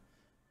here.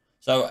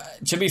 So,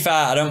 to be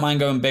fair, I don't mind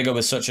going bigger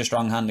with such a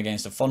strong hand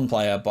against a fun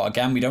player, but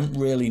again, we don't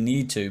really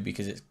need to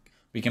because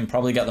we can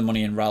probably get the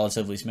money in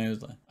relatively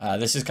smoothly.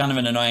 This is kind of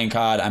an annoying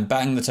card. I'm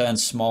betting the turn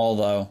small,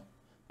 though,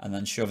 and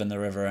then shoving the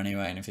river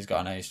anyway, and if he's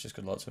got an ace, just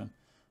good luck to him.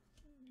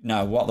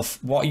 No,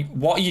 what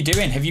are you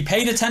doing? Have you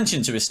paid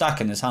attention to his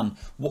stack in this hand?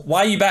 Why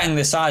are you betting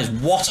this size?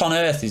 What on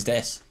earth is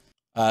this?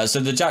 So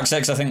the Jack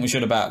 6, I think we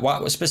should have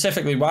bet.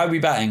 Specifically, why are we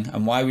betting,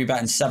 and why are we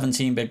betting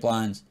 17 big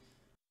blinds?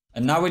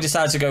 And now we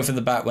decide to go for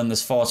the bet when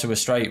there's 4 to a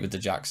straight with the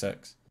Jack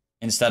 6.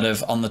 Instead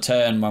of on the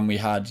turn when we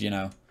had, you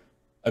know,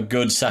 a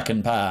good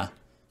second pair.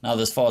 Now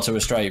there's 4 to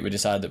a straight, we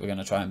decide that we're going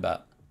to try and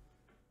bet.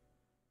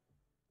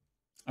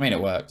 I mean,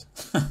 it worked.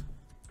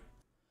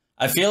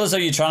 I feel as though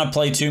you're trying to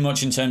play too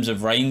much in terms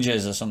of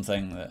ranges or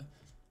something. That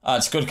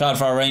it's a good card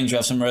for our range. We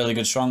have some really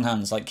good strong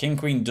hands. Like King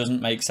Queen doesn't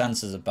make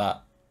sense as a bet.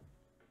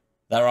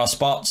 There are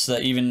spots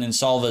that even in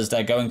solvers,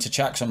 they're going to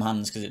check some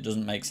hands because it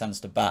doesn't make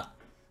sense to bet.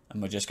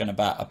 And we're just going to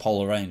bet a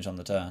polar range on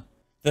the turn.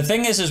 The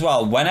thing is as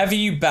well, whenever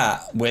you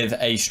bet with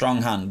a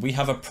strong hand, we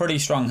have a pretty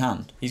strong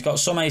hand. He's got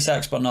some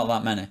ace-x, but not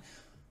that many.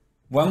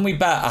 When we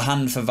bet a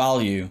hand for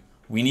value,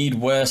 we need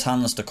worse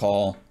hands to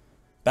call.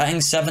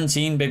 Betting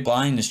 17 big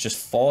blinds just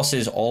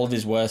forces all of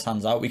his worst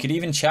hands out. We could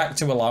even check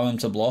to allow him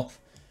to bluff.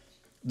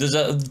 There's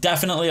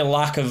definitely a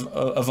lack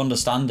of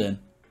understanding.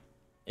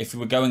 If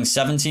we're going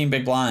 17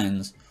 big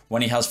blinds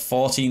when he has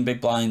 14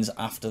 big blinds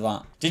after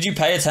that. Did you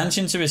pay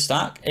attention to his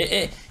stack?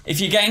 If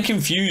you're getting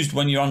confused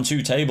when you're on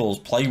 2 tables,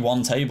 play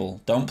 1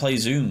 table. Don't play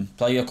Zoom.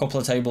 Play a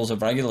couple of tables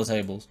of regular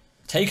tables.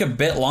 Take a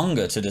bit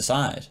longer to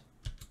decide.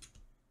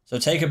 So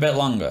take a bit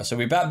longer. So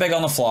we bet big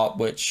on the flop,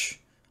 which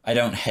I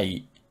don't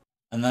hate.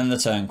 And then the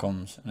turn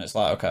comes, and it's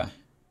like, okay.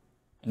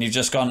 And you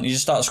just start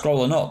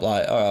scrolling up,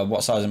 like, oh,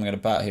 what size am I going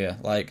to bet here?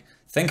 Like,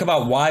 think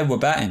about why we're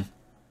betting.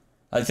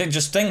 Like,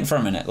 just think for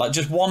a minute. Like,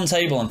 just 1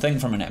 table and think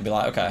for a minute and be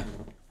like, okay.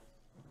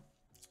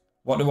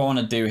 What do I want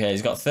to do here?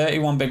 He's got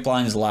 31 big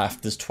blinds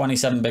left. There's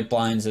 27 big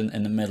blinds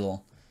in the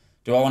middle.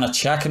 Do I want to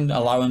check and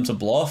allow him to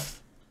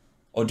bluff?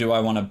 Or do I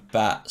want to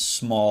bet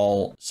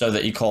small so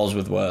that he calls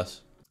with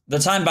worse? The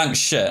time bank's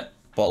shit,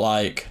 but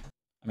like,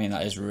 I mean,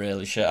 that is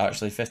really shit,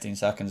 actually. 15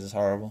 seconds is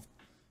horrible.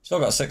 Still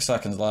got 6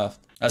 seconds left.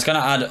 That's going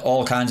to add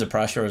all kinds of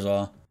pressure as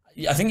well.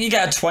 I think you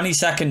get a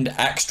 20-second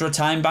extra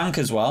time bank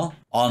as well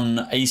on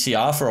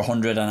ACR for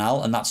 100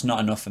 NL, and that's not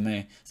enough for me.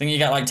 I think you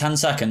get like 10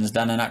 seconds,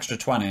 then an extra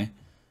 20.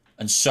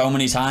 And so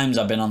many times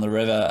I've been on the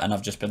river and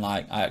I've just been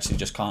like, I actually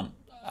just can't.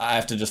 I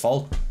have to just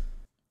fold.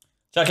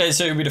 Jack 8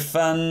 suited, we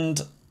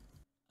defend.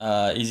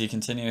 Easy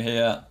continue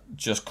here.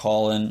 Just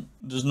calling.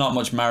 There's not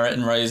much merit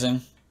in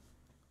raising.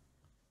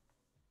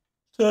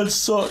 Turn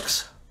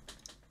sucks.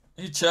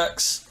 He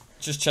checks.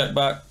 Just check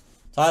back.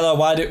 Tyler,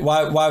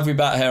 why have we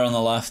bet here on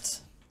the left?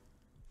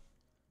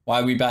 Why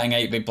are we betting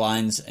 8 big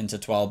blinds into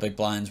 12 big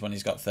blinds when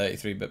he's got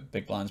 33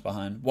 big blinds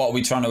behind? What are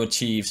we trying to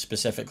achieve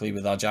specifically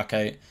with our Jack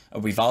 8?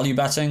 Are we value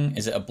betting?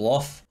 Is it a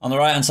bluff? On the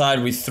right hand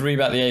side, we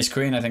 3-bet the ace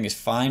queen. I think is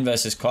fine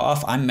versus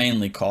cutoff. I'm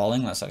mainly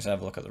calling. Let's actually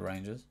have a look at the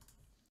ranges.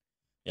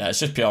 Yeah, it's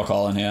just pure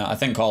calling here. I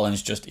think calling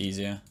is just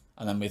easier.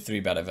 And then we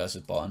 3-bet it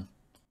versus button.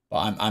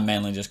 But I'm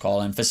mainly just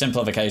calling. For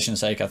simplification's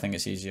sake, I think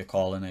it's easier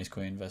calling ace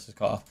queen versus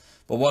cutoff.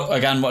 But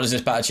what does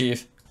this bet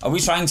achieve? Are we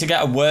trying to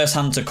get a worse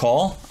hand to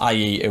call?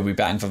 I.e., are we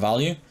betting for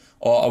value?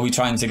 Or are we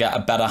trying to get a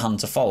better hand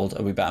to fold?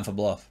 Are we betting for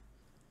bluff?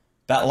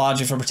 Bet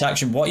larger for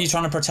protection. What are you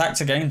trying to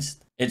protect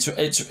against?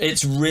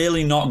 It's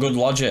really not good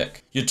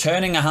logic. You're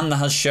turning a hand that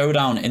has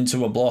showdown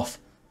into a bluff.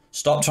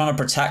 Stop trying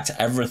to protect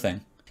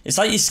everything. It's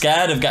like you're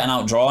scared of getting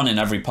outdrawn in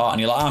every pot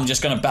and you're like, oh, I'm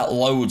just going to bet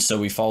loads so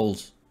we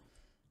fold.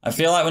 I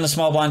feel like when the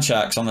small blind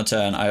checks on the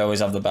turn, I always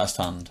have the best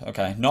hand.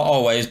 Okay, not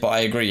always, but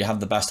I agree, you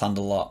have the best hand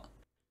a lot.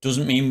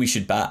 Doesn't mean we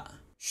should bet.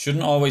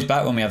 Shouldn't always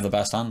bet when we have the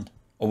best hand.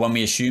 Or when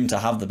we assume to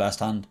have the best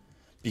hand.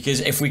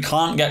 Because if we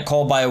can't get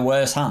called by a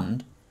worse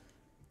hand,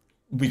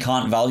 we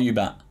can't value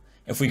bet.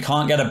 If we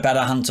can't get a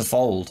better hand to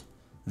fold,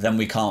 then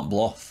we can't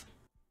bluff.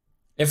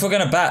 If we're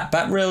going to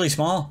bet really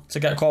small to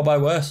get called by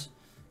worse.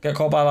 Get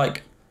called by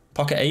like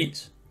pocket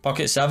 8s,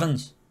 pocket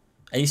 7s,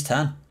 ace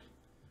 10.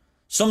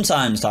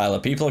 Sometimes, Tyler,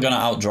 people are going to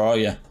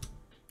outdraw you.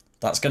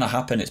 That's going to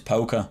happen. It's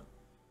poker.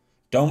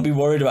 Don't be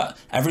worried about it.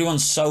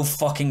 Everyone's so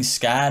fucking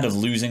scared of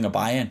losing a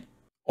buy-in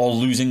or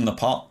losing the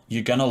pot.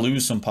 You're going to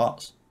lose some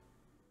pots.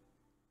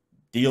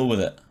 Deal with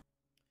it.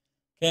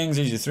 Kings,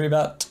 easy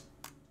 3-bet.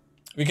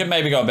 We could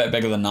maybe go a bit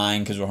bigger than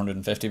 9 because we're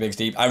 150 bigs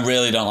deep. I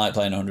really don't like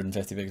playing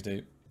 150 bigs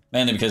deep.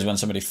 Mainly because when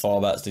somebody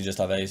 4-bets, they just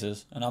have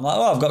aces. And I'm like,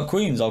 oh, I've got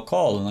queens, I'll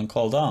call, and then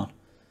call down.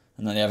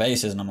 And then they have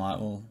aces, and I'm like,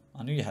 well,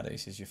 I knew you had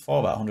aces. You're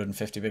 4-bet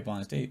 150 big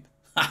blinds deep.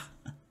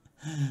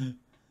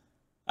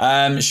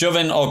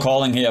 Shoving or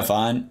calling here,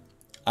 fine.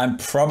 I'm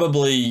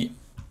probably...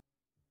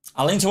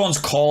 I lean towards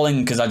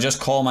calling because I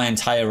just call my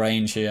entire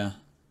range here.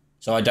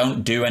 So I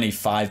don't do any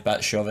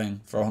 5-bet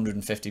shoving for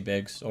 150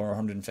 bigs or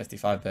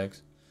 155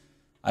 bigs.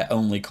 I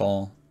only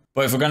call.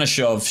 But if we're going to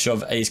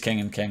shove ace, king,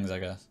 and kings, I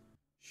guess.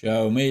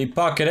 Show me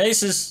pocket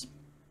aces.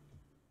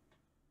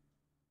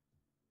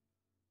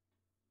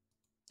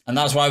 And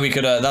that's why we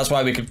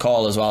could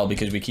call as well,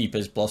 because we keep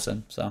his bluffs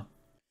in, so.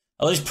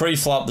 At least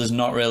pre-flop, there's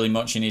not really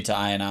much you need to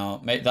iron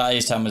out. That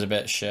ace-10 was a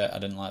bit shit. I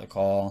didn't like the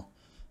call.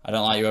 I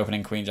don't like you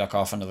opening queen-jack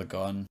off under the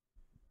gun.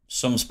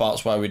 Some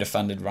spots where we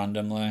defended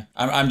randomly.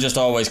 I'm just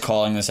always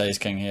calling this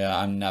ace-king here.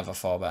 I'm never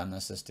 4-betting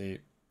this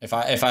deep. If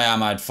I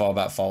am, I'd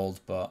 4-bet fold,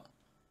 but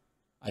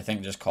I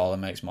think just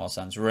calling makes more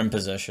sense. We're in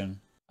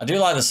position. I do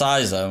like the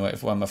size, though,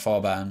 when we're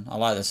 4-betting. I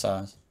like this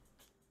size.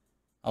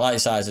 I like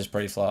size as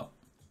pre-flop.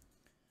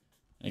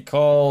 He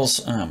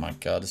calls. Oh my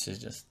god, this is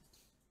just...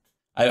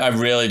 I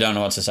really don't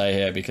know what to say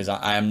here, because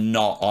I am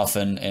not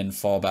often in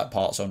 4-bet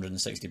pots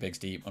 160 bigs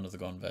deep under the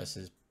gun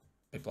versus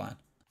big blind.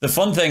 The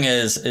fun thing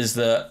is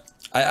that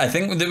I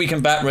think that we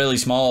can bet really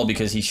small,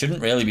 because he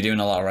shouldn't really be doing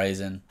a lot of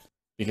raising.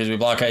 Because we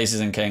block aces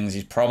and kings,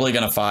 he's probably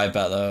going to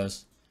 5-bet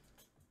those.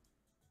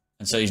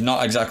 And so he's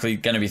not exactly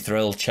going to be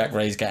thrilled check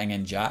raise getting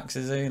in jacks,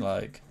 is he?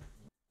 Like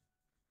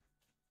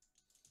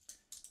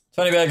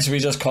 20 bigs, we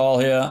just call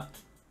here.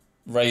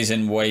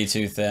 Raising way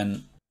too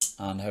thin.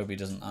 And hope he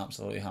doesn't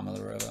absolutely hammer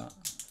the river.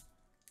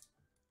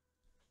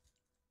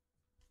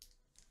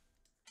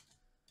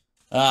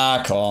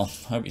 Ah, call.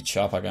 Hope you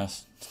chop, I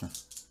guess.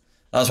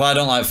 That's why I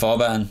don't like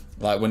 4-betting,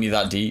 like when you're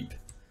that deep.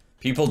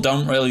 People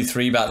don't really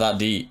 3-bet that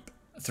deep.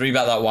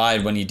 3-bet that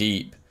wide when you're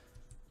deep.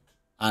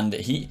 And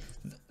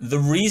the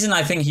reason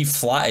I think he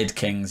flatted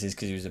kings is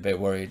because he was a bit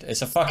worried.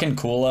 It's a fucking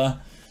cooler,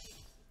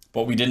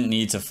 but we didn't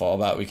need to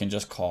 4-bet, we can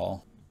just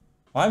call.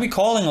 Why are we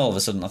calling all of a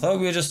sudden? I thought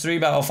we were just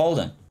 3-bet or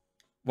folding.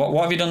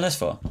 What have you done this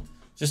for?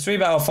 Just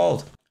 3-bet or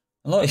fold.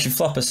 And look, you should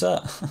flop a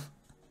set.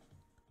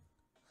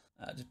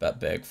 Just bet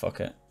big, fuck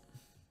it.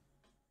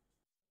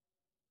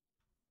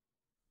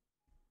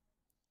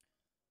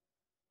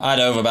 I'd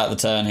overbet the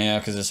turn here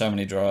because there's so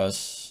many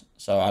draws.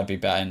 So I'd be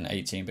betting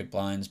 18 big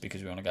blinds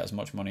because we want to get as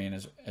much money in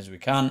as we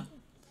can.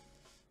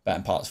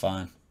 Betting pot's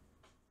fine.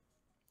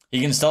 He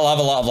can still have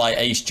a lot of like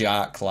ace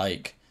jack,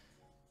 like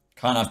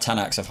can't have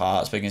 10x of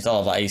hearts, but he can still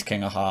have like ace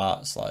king of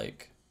hearts,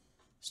 like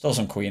still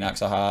some queen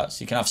x of hearts.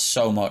 He can have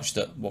so much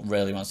that what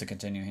really wants to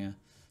continue here.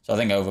 So I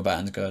think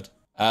overbetting's good.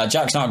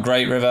 Jack's not a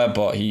great river,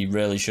 but he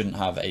really shouldn't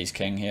have ace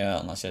king here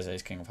unless he has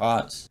ace king of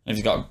hearts. If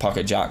he's got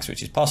pocket jacks,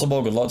 which is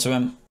possible, good luck to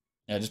him.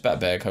 Yeah, just bet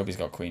big. Hope he's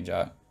got queen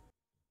jack.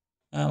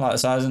 I like the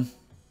sizing.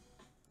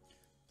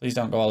 Please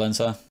don't go all in,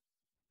 sir.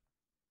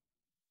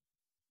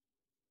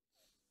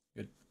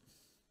 Good.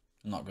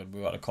 Not good.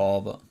 We got a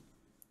call, but...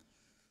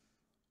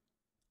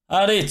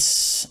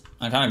 Alright,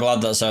 I'm kind of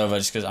glad that's over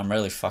just because I'm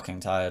really fucking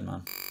tired,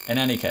 man. In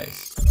any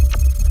case.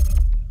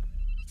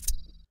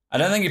 I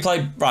don't think he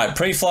played... Right,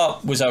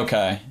 pre-flop was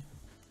okay.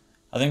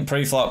 I think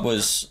pre-flop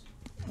was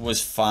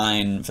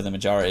fine for the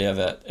majority of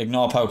it.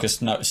 Ignore poker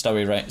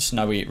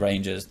snowy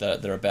ranges,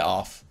 they're a bit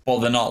off. But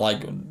they're not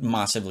like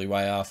massively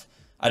way off.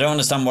 I don't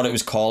understand what it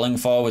was calling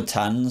for with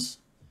 10s.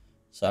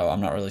 So I'm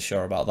not really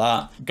sure about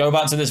that. Go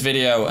back to this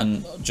video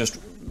and just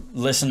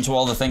listen to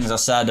all the things I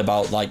said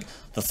about like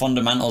the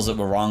fundamentals that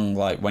were wrong.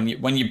 Like when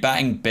you're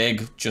betting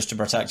big just to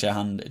protect your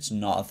hand, it's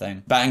not a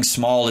thing. Betting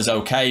small is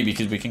okay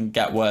because we can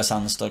get worse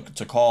hands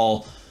to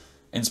call.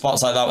 In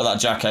spots like that with that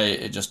jack 8,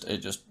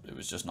 it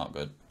was just not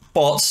good.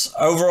 But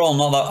overall,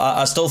 not that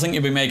I still think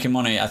you'll be making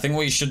money. I think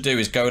what you should do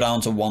is go down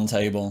to one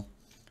table.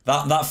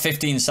 That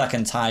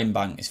 15-second time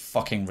bank is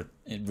fucking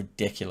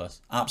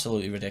ridiculous.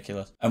 Absolutely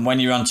ridiculous. And when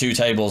you're on 2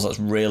 tables, that's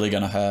really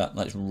going to hurt.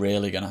 That's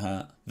really going to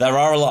hurt. There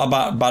are a lot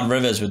of bad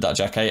rivers with that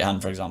jack 8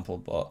 hand, for example,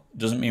 but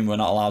doesn't mean we're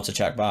not allowed to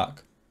check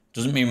back.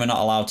 Doesn't mean we're not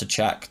allowed to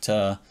check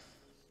to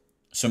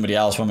somebody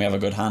else when we have a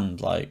good hand.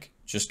 Like,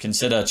 just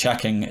consider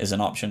checking is an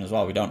option as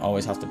well. We don't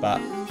always have to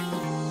bet.